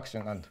symplectic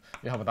action, and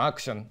you have an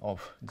action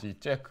of G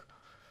check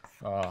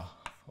of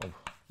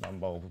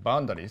number of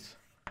boundaries.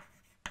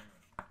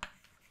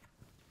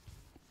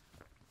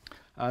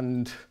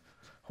 And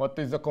what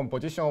is the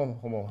composition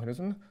of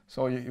homomorphism?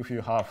 So if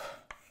you have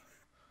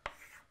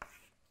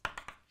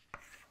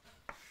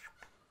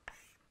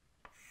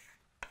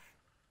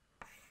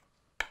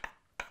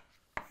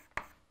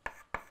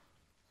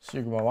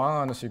sigma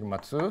 1 and sigma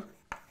 2,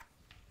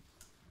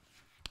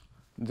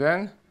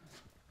 then,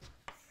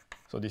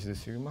 so this is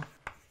sigma,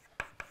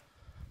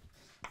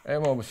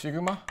 M of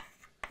sigma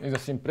is a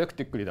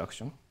symplectic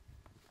reduction.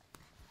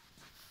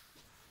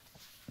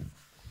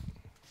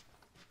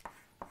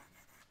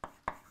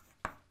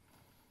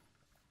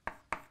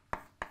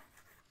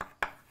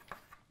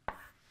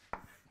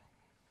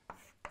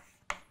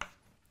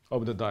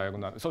 Of the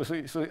diagonal. So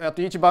at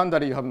each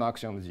boundary you have an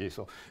action of G.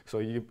 So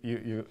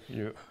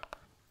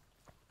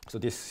so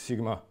this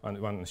sigma and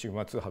 1 and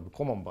sigma 2 have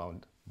common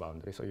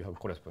boundary. So you have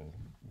corresponding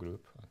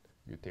group, and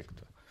you take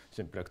the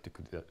symplectic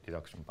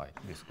reduction by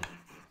this group.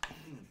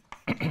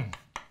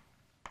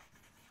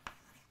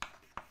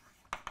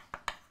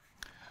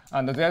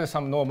 And there is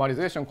some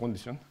normalization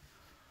condition.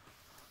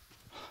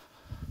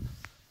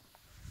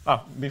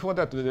 Before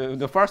that,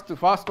 the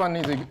first one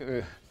is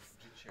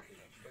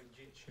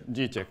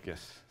G check,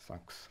 yes,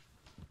 thanks.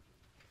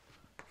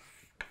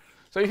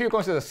 So if you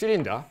consider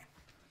cylinder,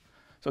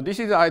 so this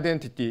is the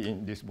identity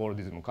in this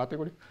Borel-Moore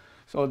category.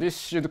 So this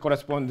should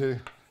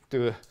correspond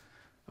to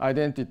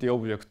identity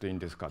object in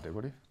this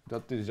category.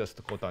 That is just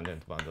the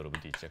cotangent bundle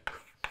of G check.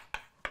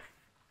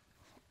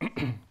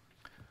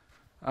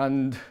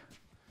 And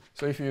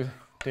so if you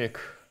take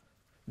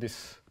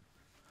this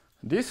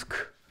disk,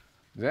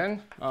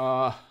 then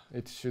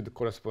it should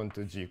correspond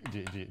to G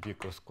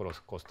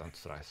cross constant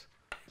slice.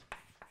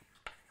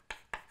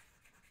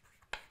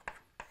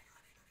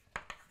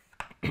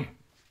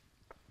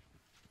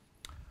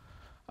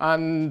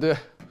 And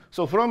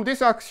so from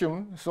this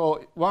axiom,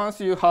 so once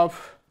you have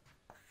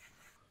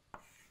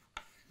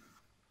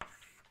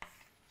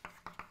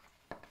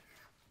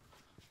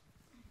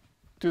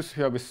two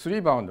sphere with 3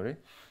 boundary,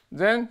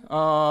 then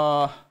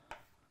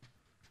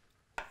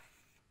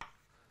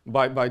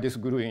by this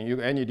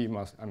gluing, any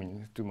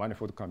Riemann, two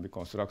manifold can be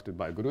constructed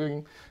by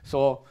gluing.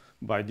 So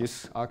by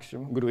this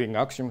axiom, gluing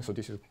axiom, so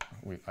this is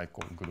I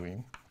call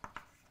gluing,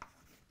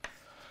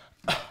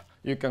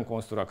 you can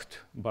construct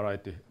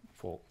variety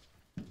for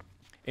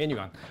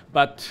anyone.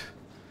 But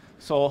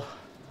so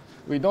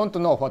we don't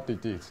know what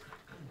it is.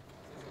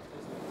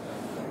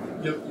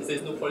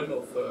 There's no problem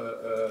of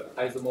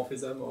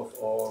isomorphism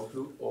or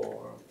group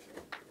or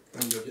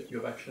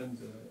your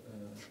actions.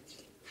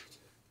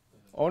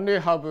 Only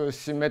have a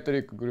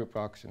symmetric group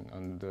action,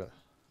 and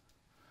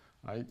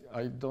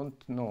I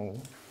don't know.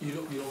 You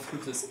don't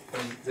put this.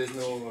 There's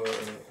no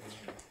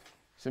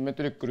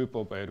symmetric group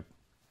of L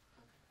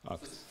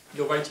axes.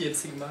 Your variety and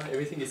sigma,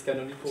 everything is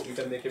canonical. You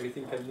can make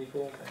everything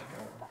canonical.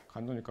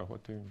 Canonical.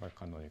 What do you mean by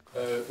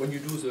canonical? When you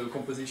do the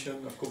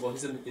composition of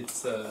cobordism,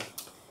 it's.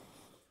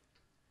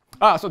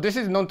 So this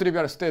is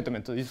non-trivial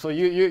statement. So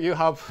you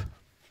have.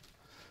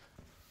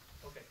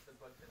 Okay.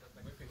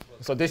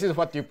 So this is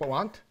what you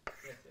want.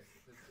 Yes.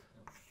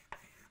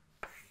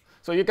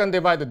 So you can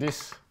divide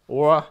this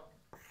or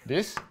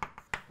this,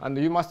 and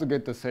you must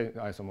get the same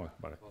isomorph.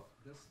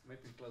 Just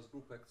mapping class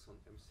group X on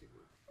M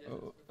sigma.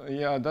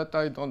 Yeah, that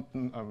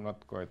I'm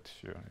not quite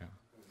sure. Yeah.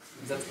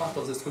 That's part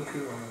of the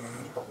structure.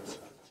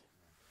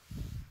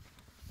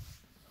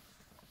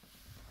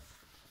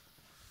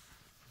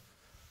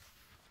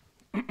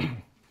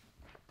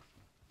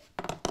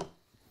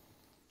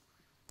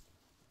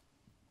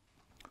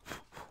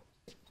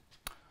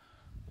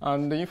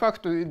 And in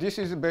fact, this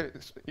is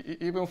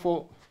even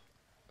for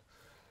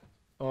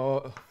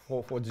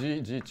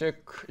G check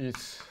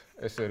is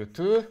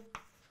SL2,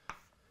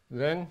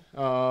 then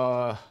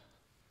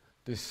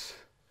this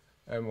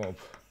M of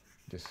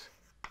this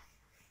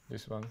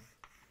one,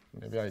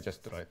 maybe I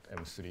just write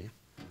M3.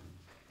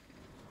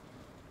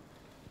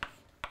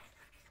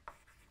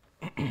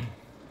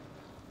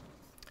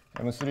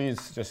 M3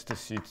 is just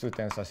C2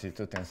 tensor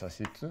C2 tensor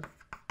C2.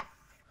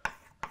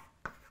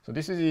 So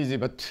this is easy,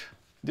 but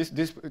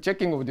this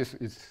checking of this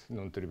is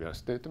non-trivial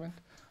statement.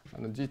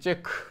 And G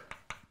check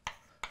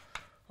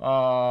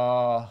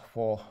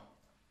for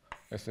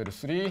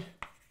SL3,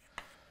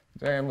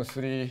 then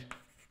M3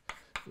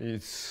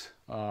 is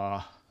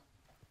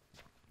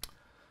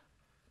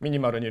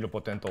minimal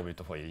nilpotent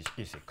orbit for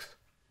E6.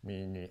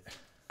 Minimal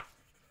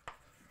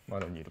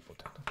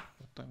nilpotent.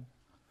 What time?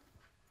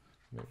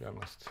 Maybe I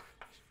must.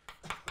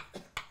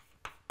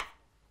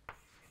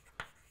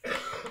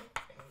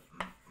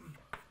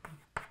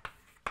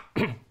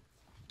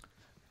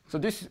 So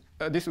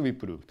this we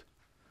proved,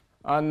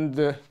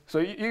 and so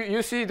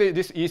you see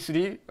this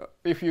E3.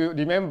 If you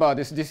remember,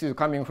 this is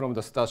coming from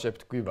the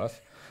star-shaped quivers.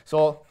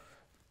 So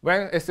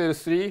when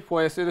SL3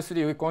 for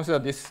SL3 we consider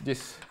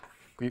this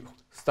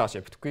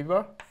star-shaped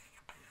quiver,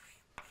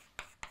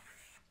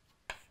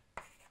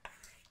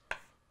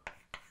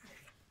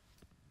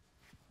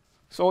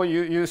 So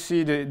you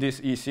see this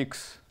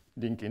E6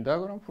 linking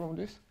diagram from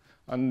this,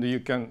 and you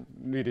can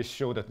really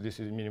show that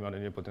this is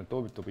minimally nilpotent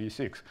orbit of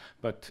E6,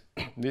 but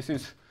this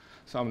is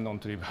some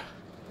non-trivial.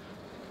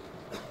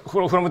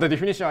 From the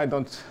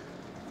definition,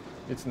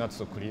 it's not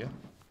so clear.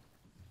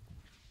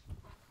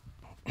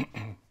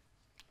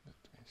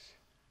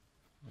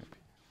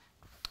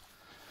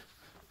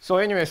 So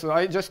anyway, so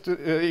I just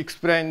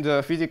explained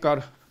the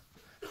physical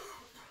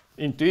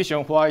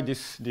intuition why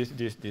this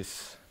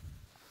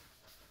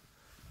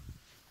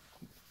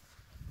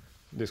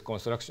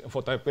construction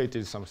for type 8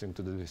 is something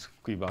to do with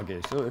Kuiper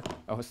gauge theory,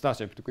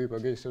 star-shaped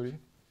Kuiper gauge theory.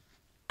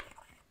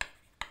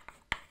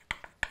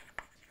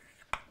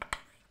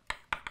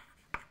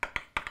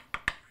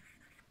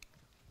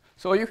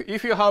 So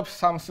if you have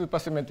some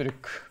supersymmetric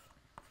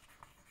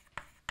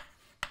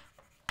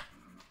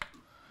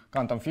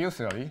quantum field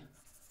theory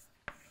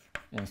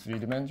in 3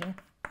 dimensions,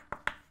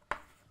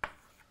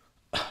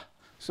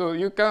 so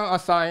you can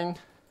assign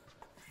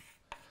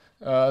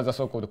the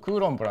so-called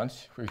Coulomb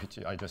branch, which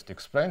I just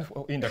explained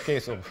in the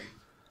case of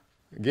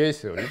gauge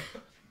theory.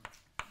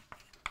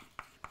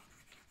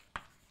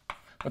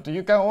 But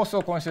you can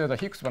also consider the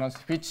Higgs branch,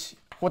 which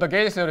for the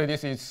gauge theory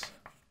this is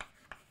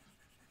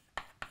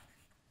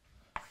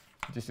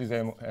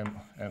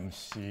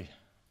MC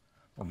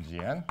of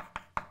Gn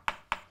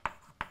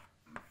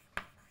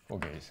for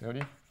gauge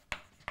theory.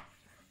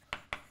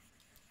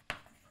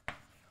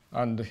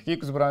 And the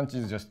Higgs branch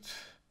is just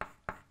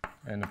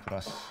n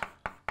plus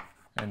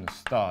n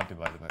star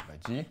divided by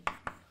G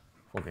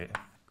for gauge.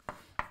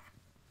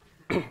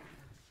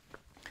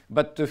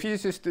 But the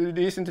physicists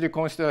recently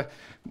considered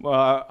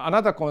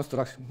another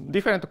construction,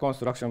 different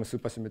construction of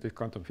supersymmetric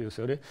quantum field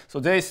theory. So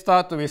they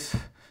start with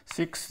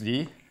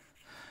 6D,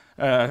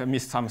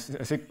 some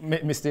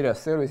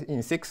mysterious theory in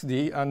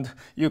 6D, and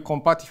you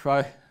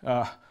compactify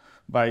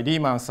by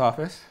Riemann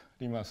surface,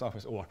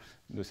 or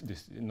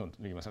this not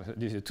Riemann surface,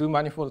 this is 2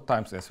 manifold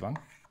times S1.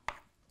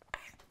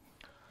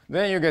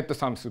 Then you get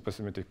some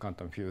supersymmetric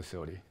quantum field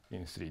theory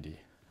in 3D.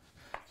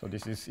 So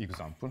this is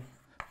example.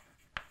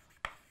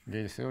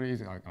 Gauge theory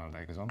is another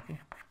example.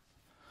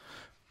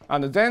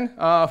 And then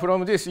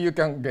from this you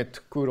can get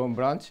Coulomb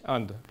branch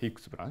and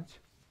Higgs branch.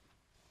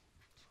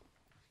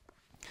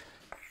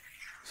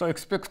 So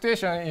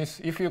expectation is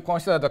if you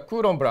consider the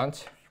Coulomb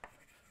branch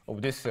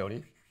of this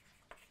theory,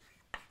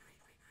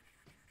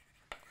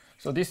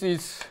 so this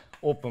is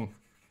open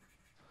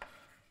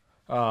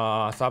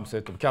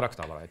subset of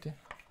character variety.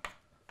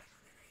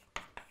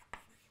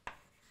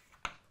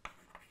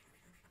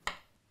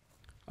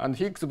 And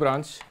Higgs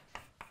branch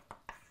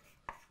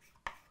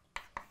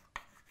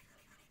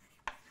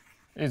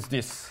is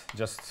this,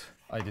 just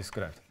I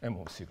described, M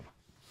of sigma.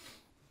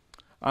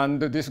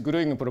 And this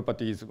gluing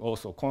property is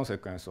also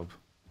consequence of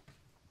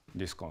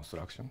this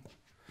construction.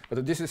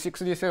 But this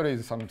 6D theory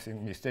is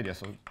something mysterious,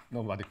 so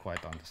nobody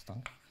quite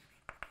understands.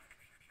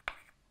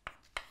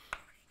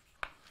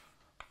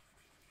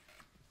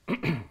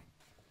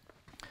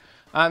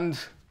 And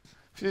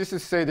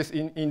physicists say this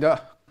in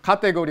the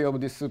category of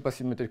this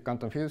supersymmetric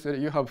quantum field theory,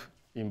 you have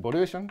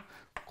involution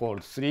called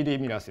 3D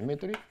mirror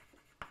symmetry,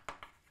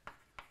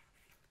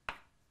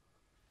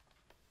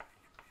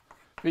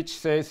 which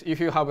says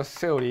if you have a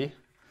theory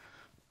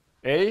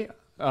A,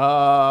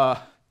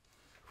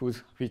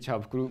 which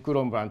have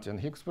Coulomb branch and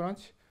Higgs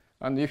branch,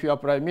 and if you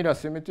apply mirror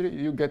symmetry,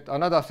 you get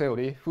another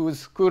theory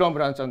whose Coulomb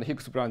branch and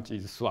Higgs branch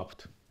is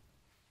swapped.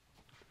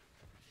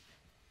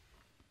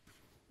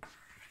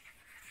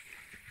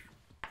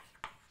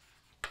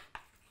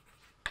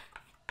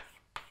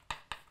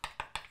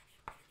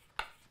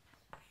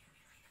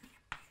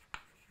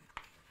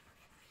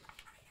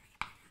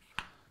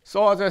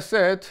 So as I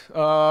said,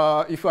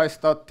 if I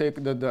start take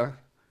the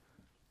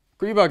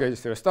Kuiper gauge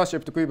theory,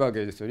 star-shaped Kuiper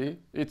gauge theory,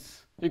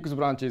 its Higgs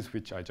branch is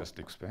which I just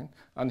explained,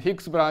 and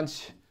Higgs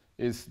branch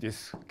is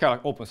this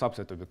open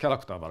subset of the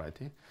character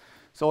variety.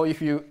 So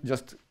if you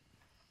just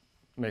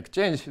make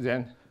change,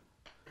 then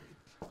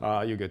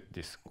you get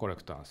this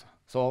correct answer.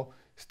 So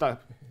start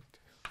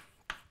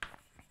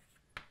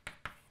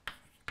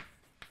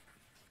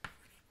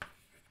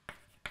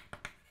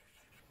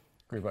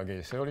Kuiper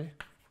gauge theory.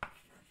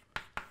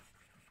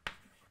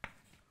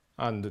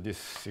 And this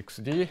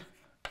 6D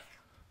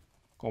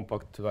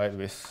compactified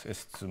with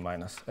S2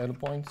 minus L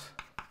points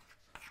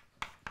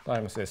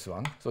times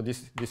S1. So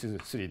this is a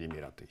 3D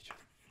mirror to each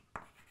other.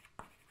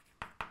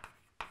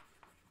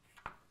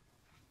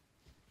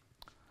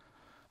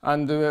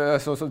 And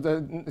so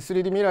the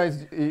 3D mirror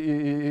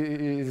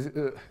is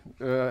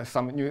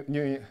some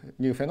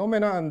new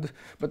phenomena,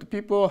 but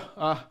people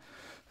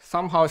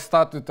somehow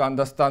started to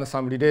understand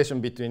some relation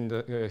between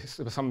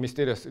some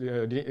mysterious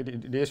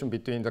relation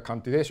between the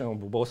quantization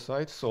of both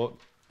sides. So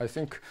I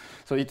think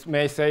so it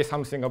may say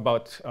something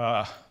about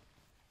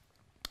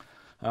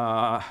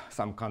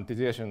some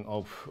quantization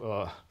of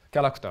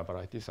character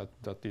varieties.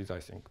 That is, I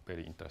think,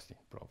 very interesting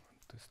problem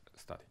to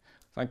study.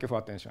 Thank you for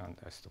attention, and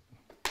I stop.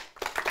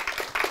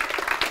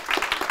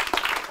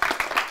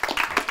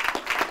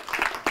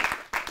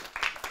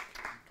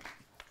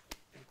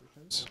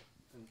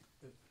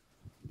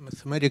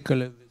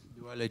 Mathematically, this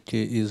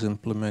duality is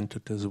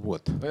implemented as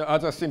what?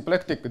 As a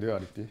symplectic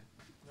duality.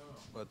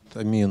 But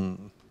I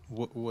mean,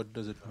 what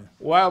does it mean?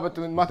 Well, but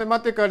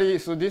mathematically,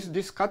 so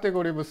this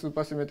category of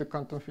supersymmetric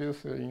quantum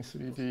fields in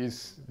 3D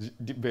is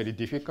very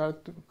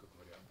difficult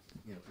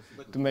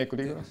to make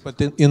rigorous.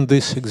 But in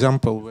this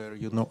example where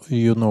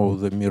you know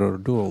the mirror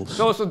duals.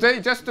 So they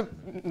just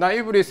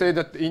naively say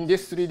that in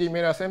this 3D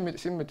mirror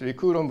symmetry,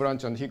 Coulomb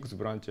branch and Higgs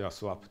branch are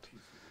swapped.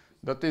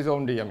 That is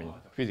only,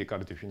 physical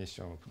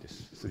definition of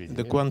this 3D.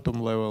 The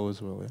quantum level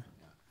as well, yeah?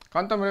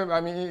 Quantum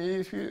level,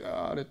 if you,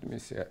 let me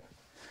see.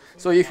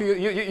 So if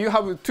you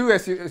have two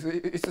S,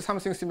 it's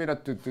something similar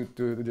to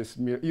this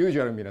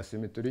usual mirror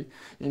symmetry.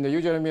 In the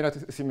usual mirror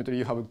symmetry,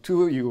 you have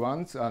two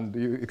U1s and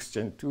you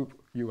exchange two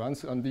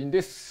U1s. And in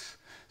this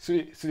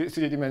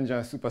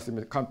three-dimensional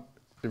supersymmetric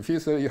quantum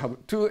field, you have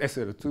two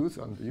SL2s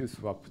and you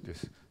swap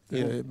this.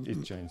 Yeah,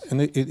 it changes.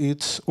 And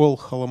it's all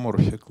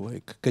holomorphic,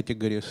 like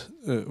categories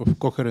of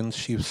coherent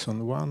sheaves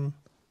on one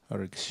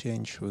are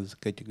exchanged with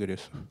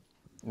categories of...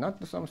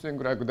 Not something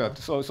like that.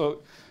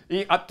 So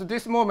at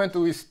this moment,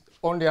 we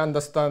only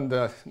understand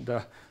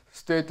the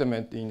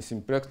statement in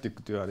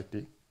symplectic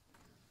duality.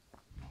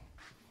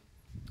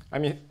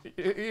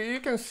 You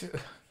can see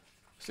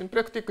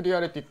symplectic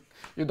duality,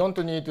 you don't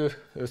need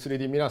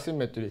 3D mirror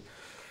symmetry.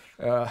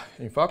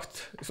 In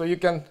fact, so you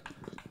can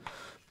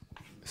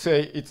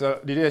say it's a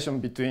relation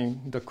between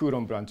the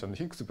Coulomb branch and the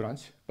Higgs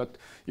branch, but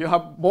you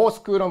have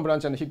both Coulomb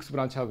branch and Higgs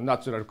branch have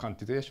natural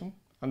quantization,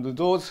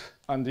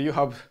 and you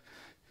have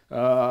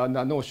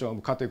the notion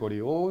of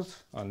category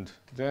O's, and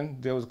then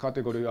those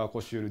categories are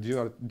considered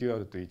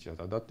dual to each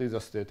other. That is a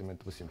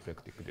statement of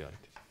symplectic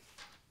duality.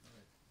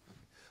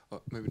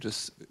 Maybe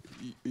just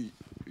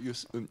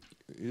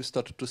you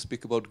started to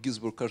speak about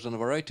Ginzburg-Kazan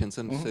varieties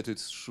and said it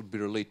should be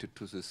related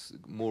to this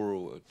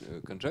Moore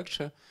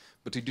conjecture,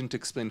 but you didn't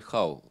explain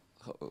how.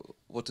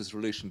 What is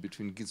relation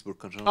between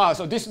Ginzburg-Kazan?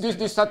 So this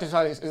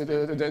satisfies.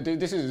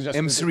 This is just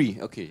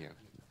M3. Okay,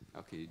 yeah.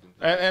 Okay.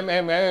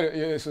 ML.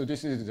 Yeah, so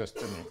this is just.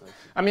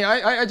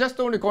 I just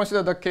only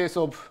consider the case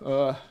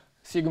of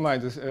sigma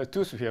is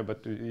two sphere,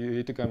 but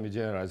it can be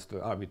generalized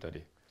to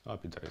arbitrary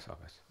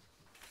surface.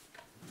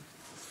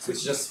 So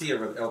it's just sphere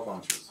with L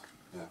punctures.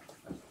 Yeah.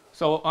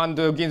 So and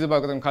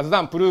Ginzburg and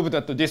Kazan proved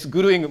that this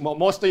gluing,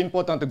 most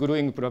important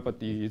gluing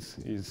property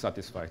is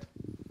satisfied.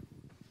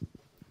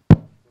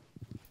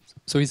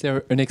 So is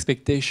there an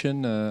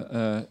expectation,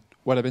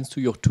 what happens to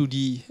your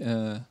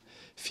 2D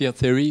field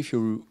theory if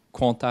you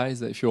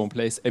quantize, if you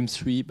replace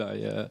M3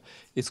 by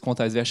its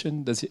quantized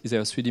version? Is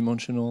there a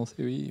three-dimensional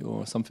theory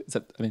or something?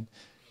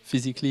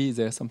 Physically, is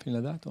there something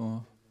like that?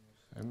 Or?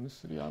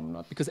 M3, I'm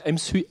not. Because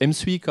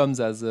M3 comes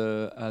as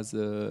a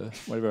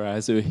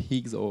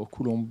Higgs or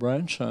Coulomb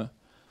branch.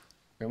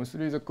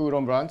 M3 is a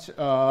Coulomb branch.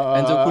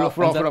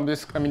 From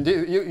this,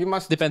 you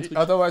must.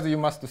 Otherwise, you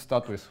must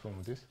start with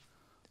from this.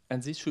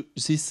 And this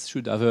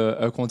should have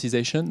a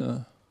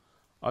quantization?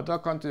 Other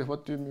quantization,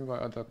 what do you mean by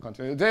other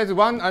quantization? There's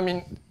one,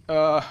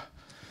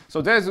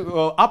 so there's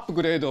an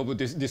upgrade of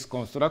this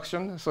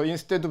construction. So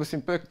instead of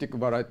symplectic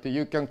variety,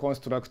 you can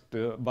construct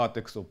the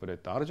vertex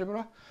operator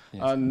algebra.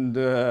 Yes. And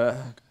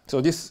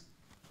so this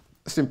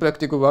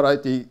symplectic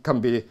variety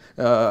can be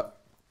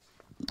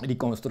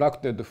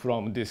reconstructed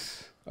from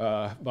this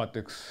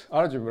vertex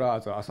algebra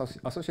as an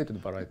associated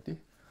variety.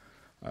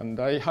 And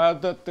I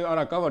heard that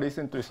Arakawa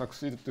recently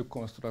succeeded to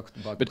construct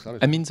vertex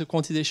algebra. The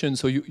quantization,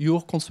 so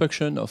your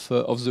construction of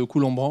the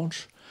Coulomb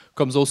branch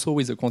comes also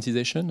with a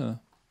quantization?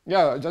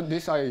 Yeah,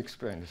 this I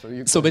explained. What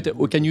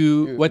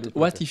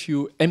if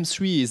you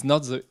M3 is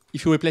not the,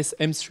 if you replace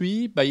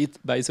M3 by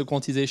the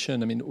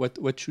quantization,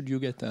 what should you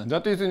get?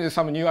 That is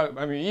some new,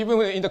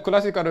 even in the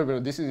classical level,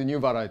 this is a new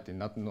variety,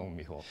 not known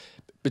before.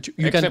 But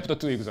except the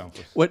two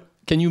examples.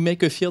 Can you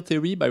make a field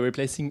theory by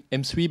replacing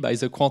M3 by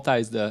the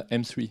quantized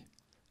M3?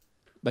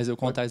 By the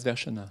quantized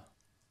version?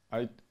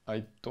 I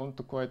don't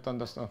quite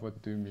understand what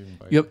do you mean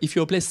by if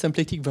you replace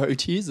symplectic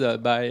varieties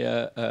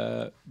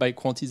by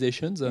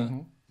quantizations,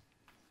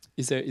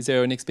 is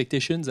there an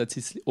expectation that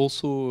is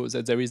also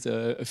that there is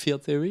a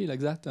field theory like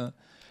that?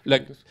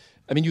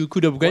 You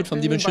could upgrade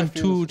from dimension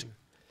 2.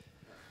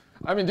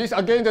 This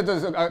again,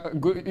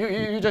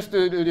 you just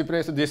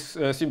replace this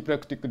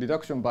symplectic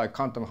reduction by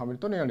quantum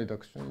Hamiltonian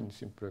reduction in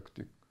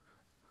symplectic.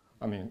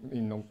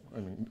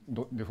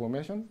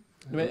 Deformation.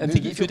 I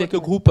think if you take a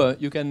group,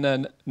 you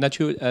can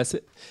naturally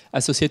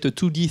associate a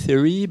 2D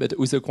theory, but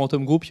with a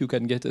quantum group, you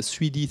can get a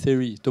 3D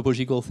theory,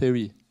 topological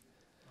theory.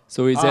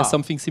 So is there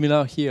something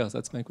similar here?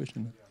 That's my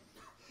question.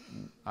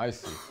 I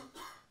see.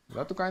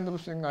 That kind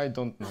of thing I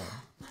don't know.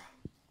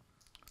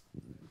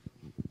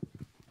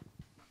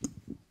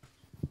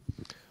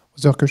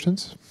 Other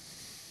questions?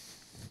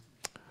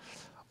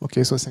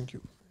 Okay, so thank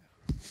you.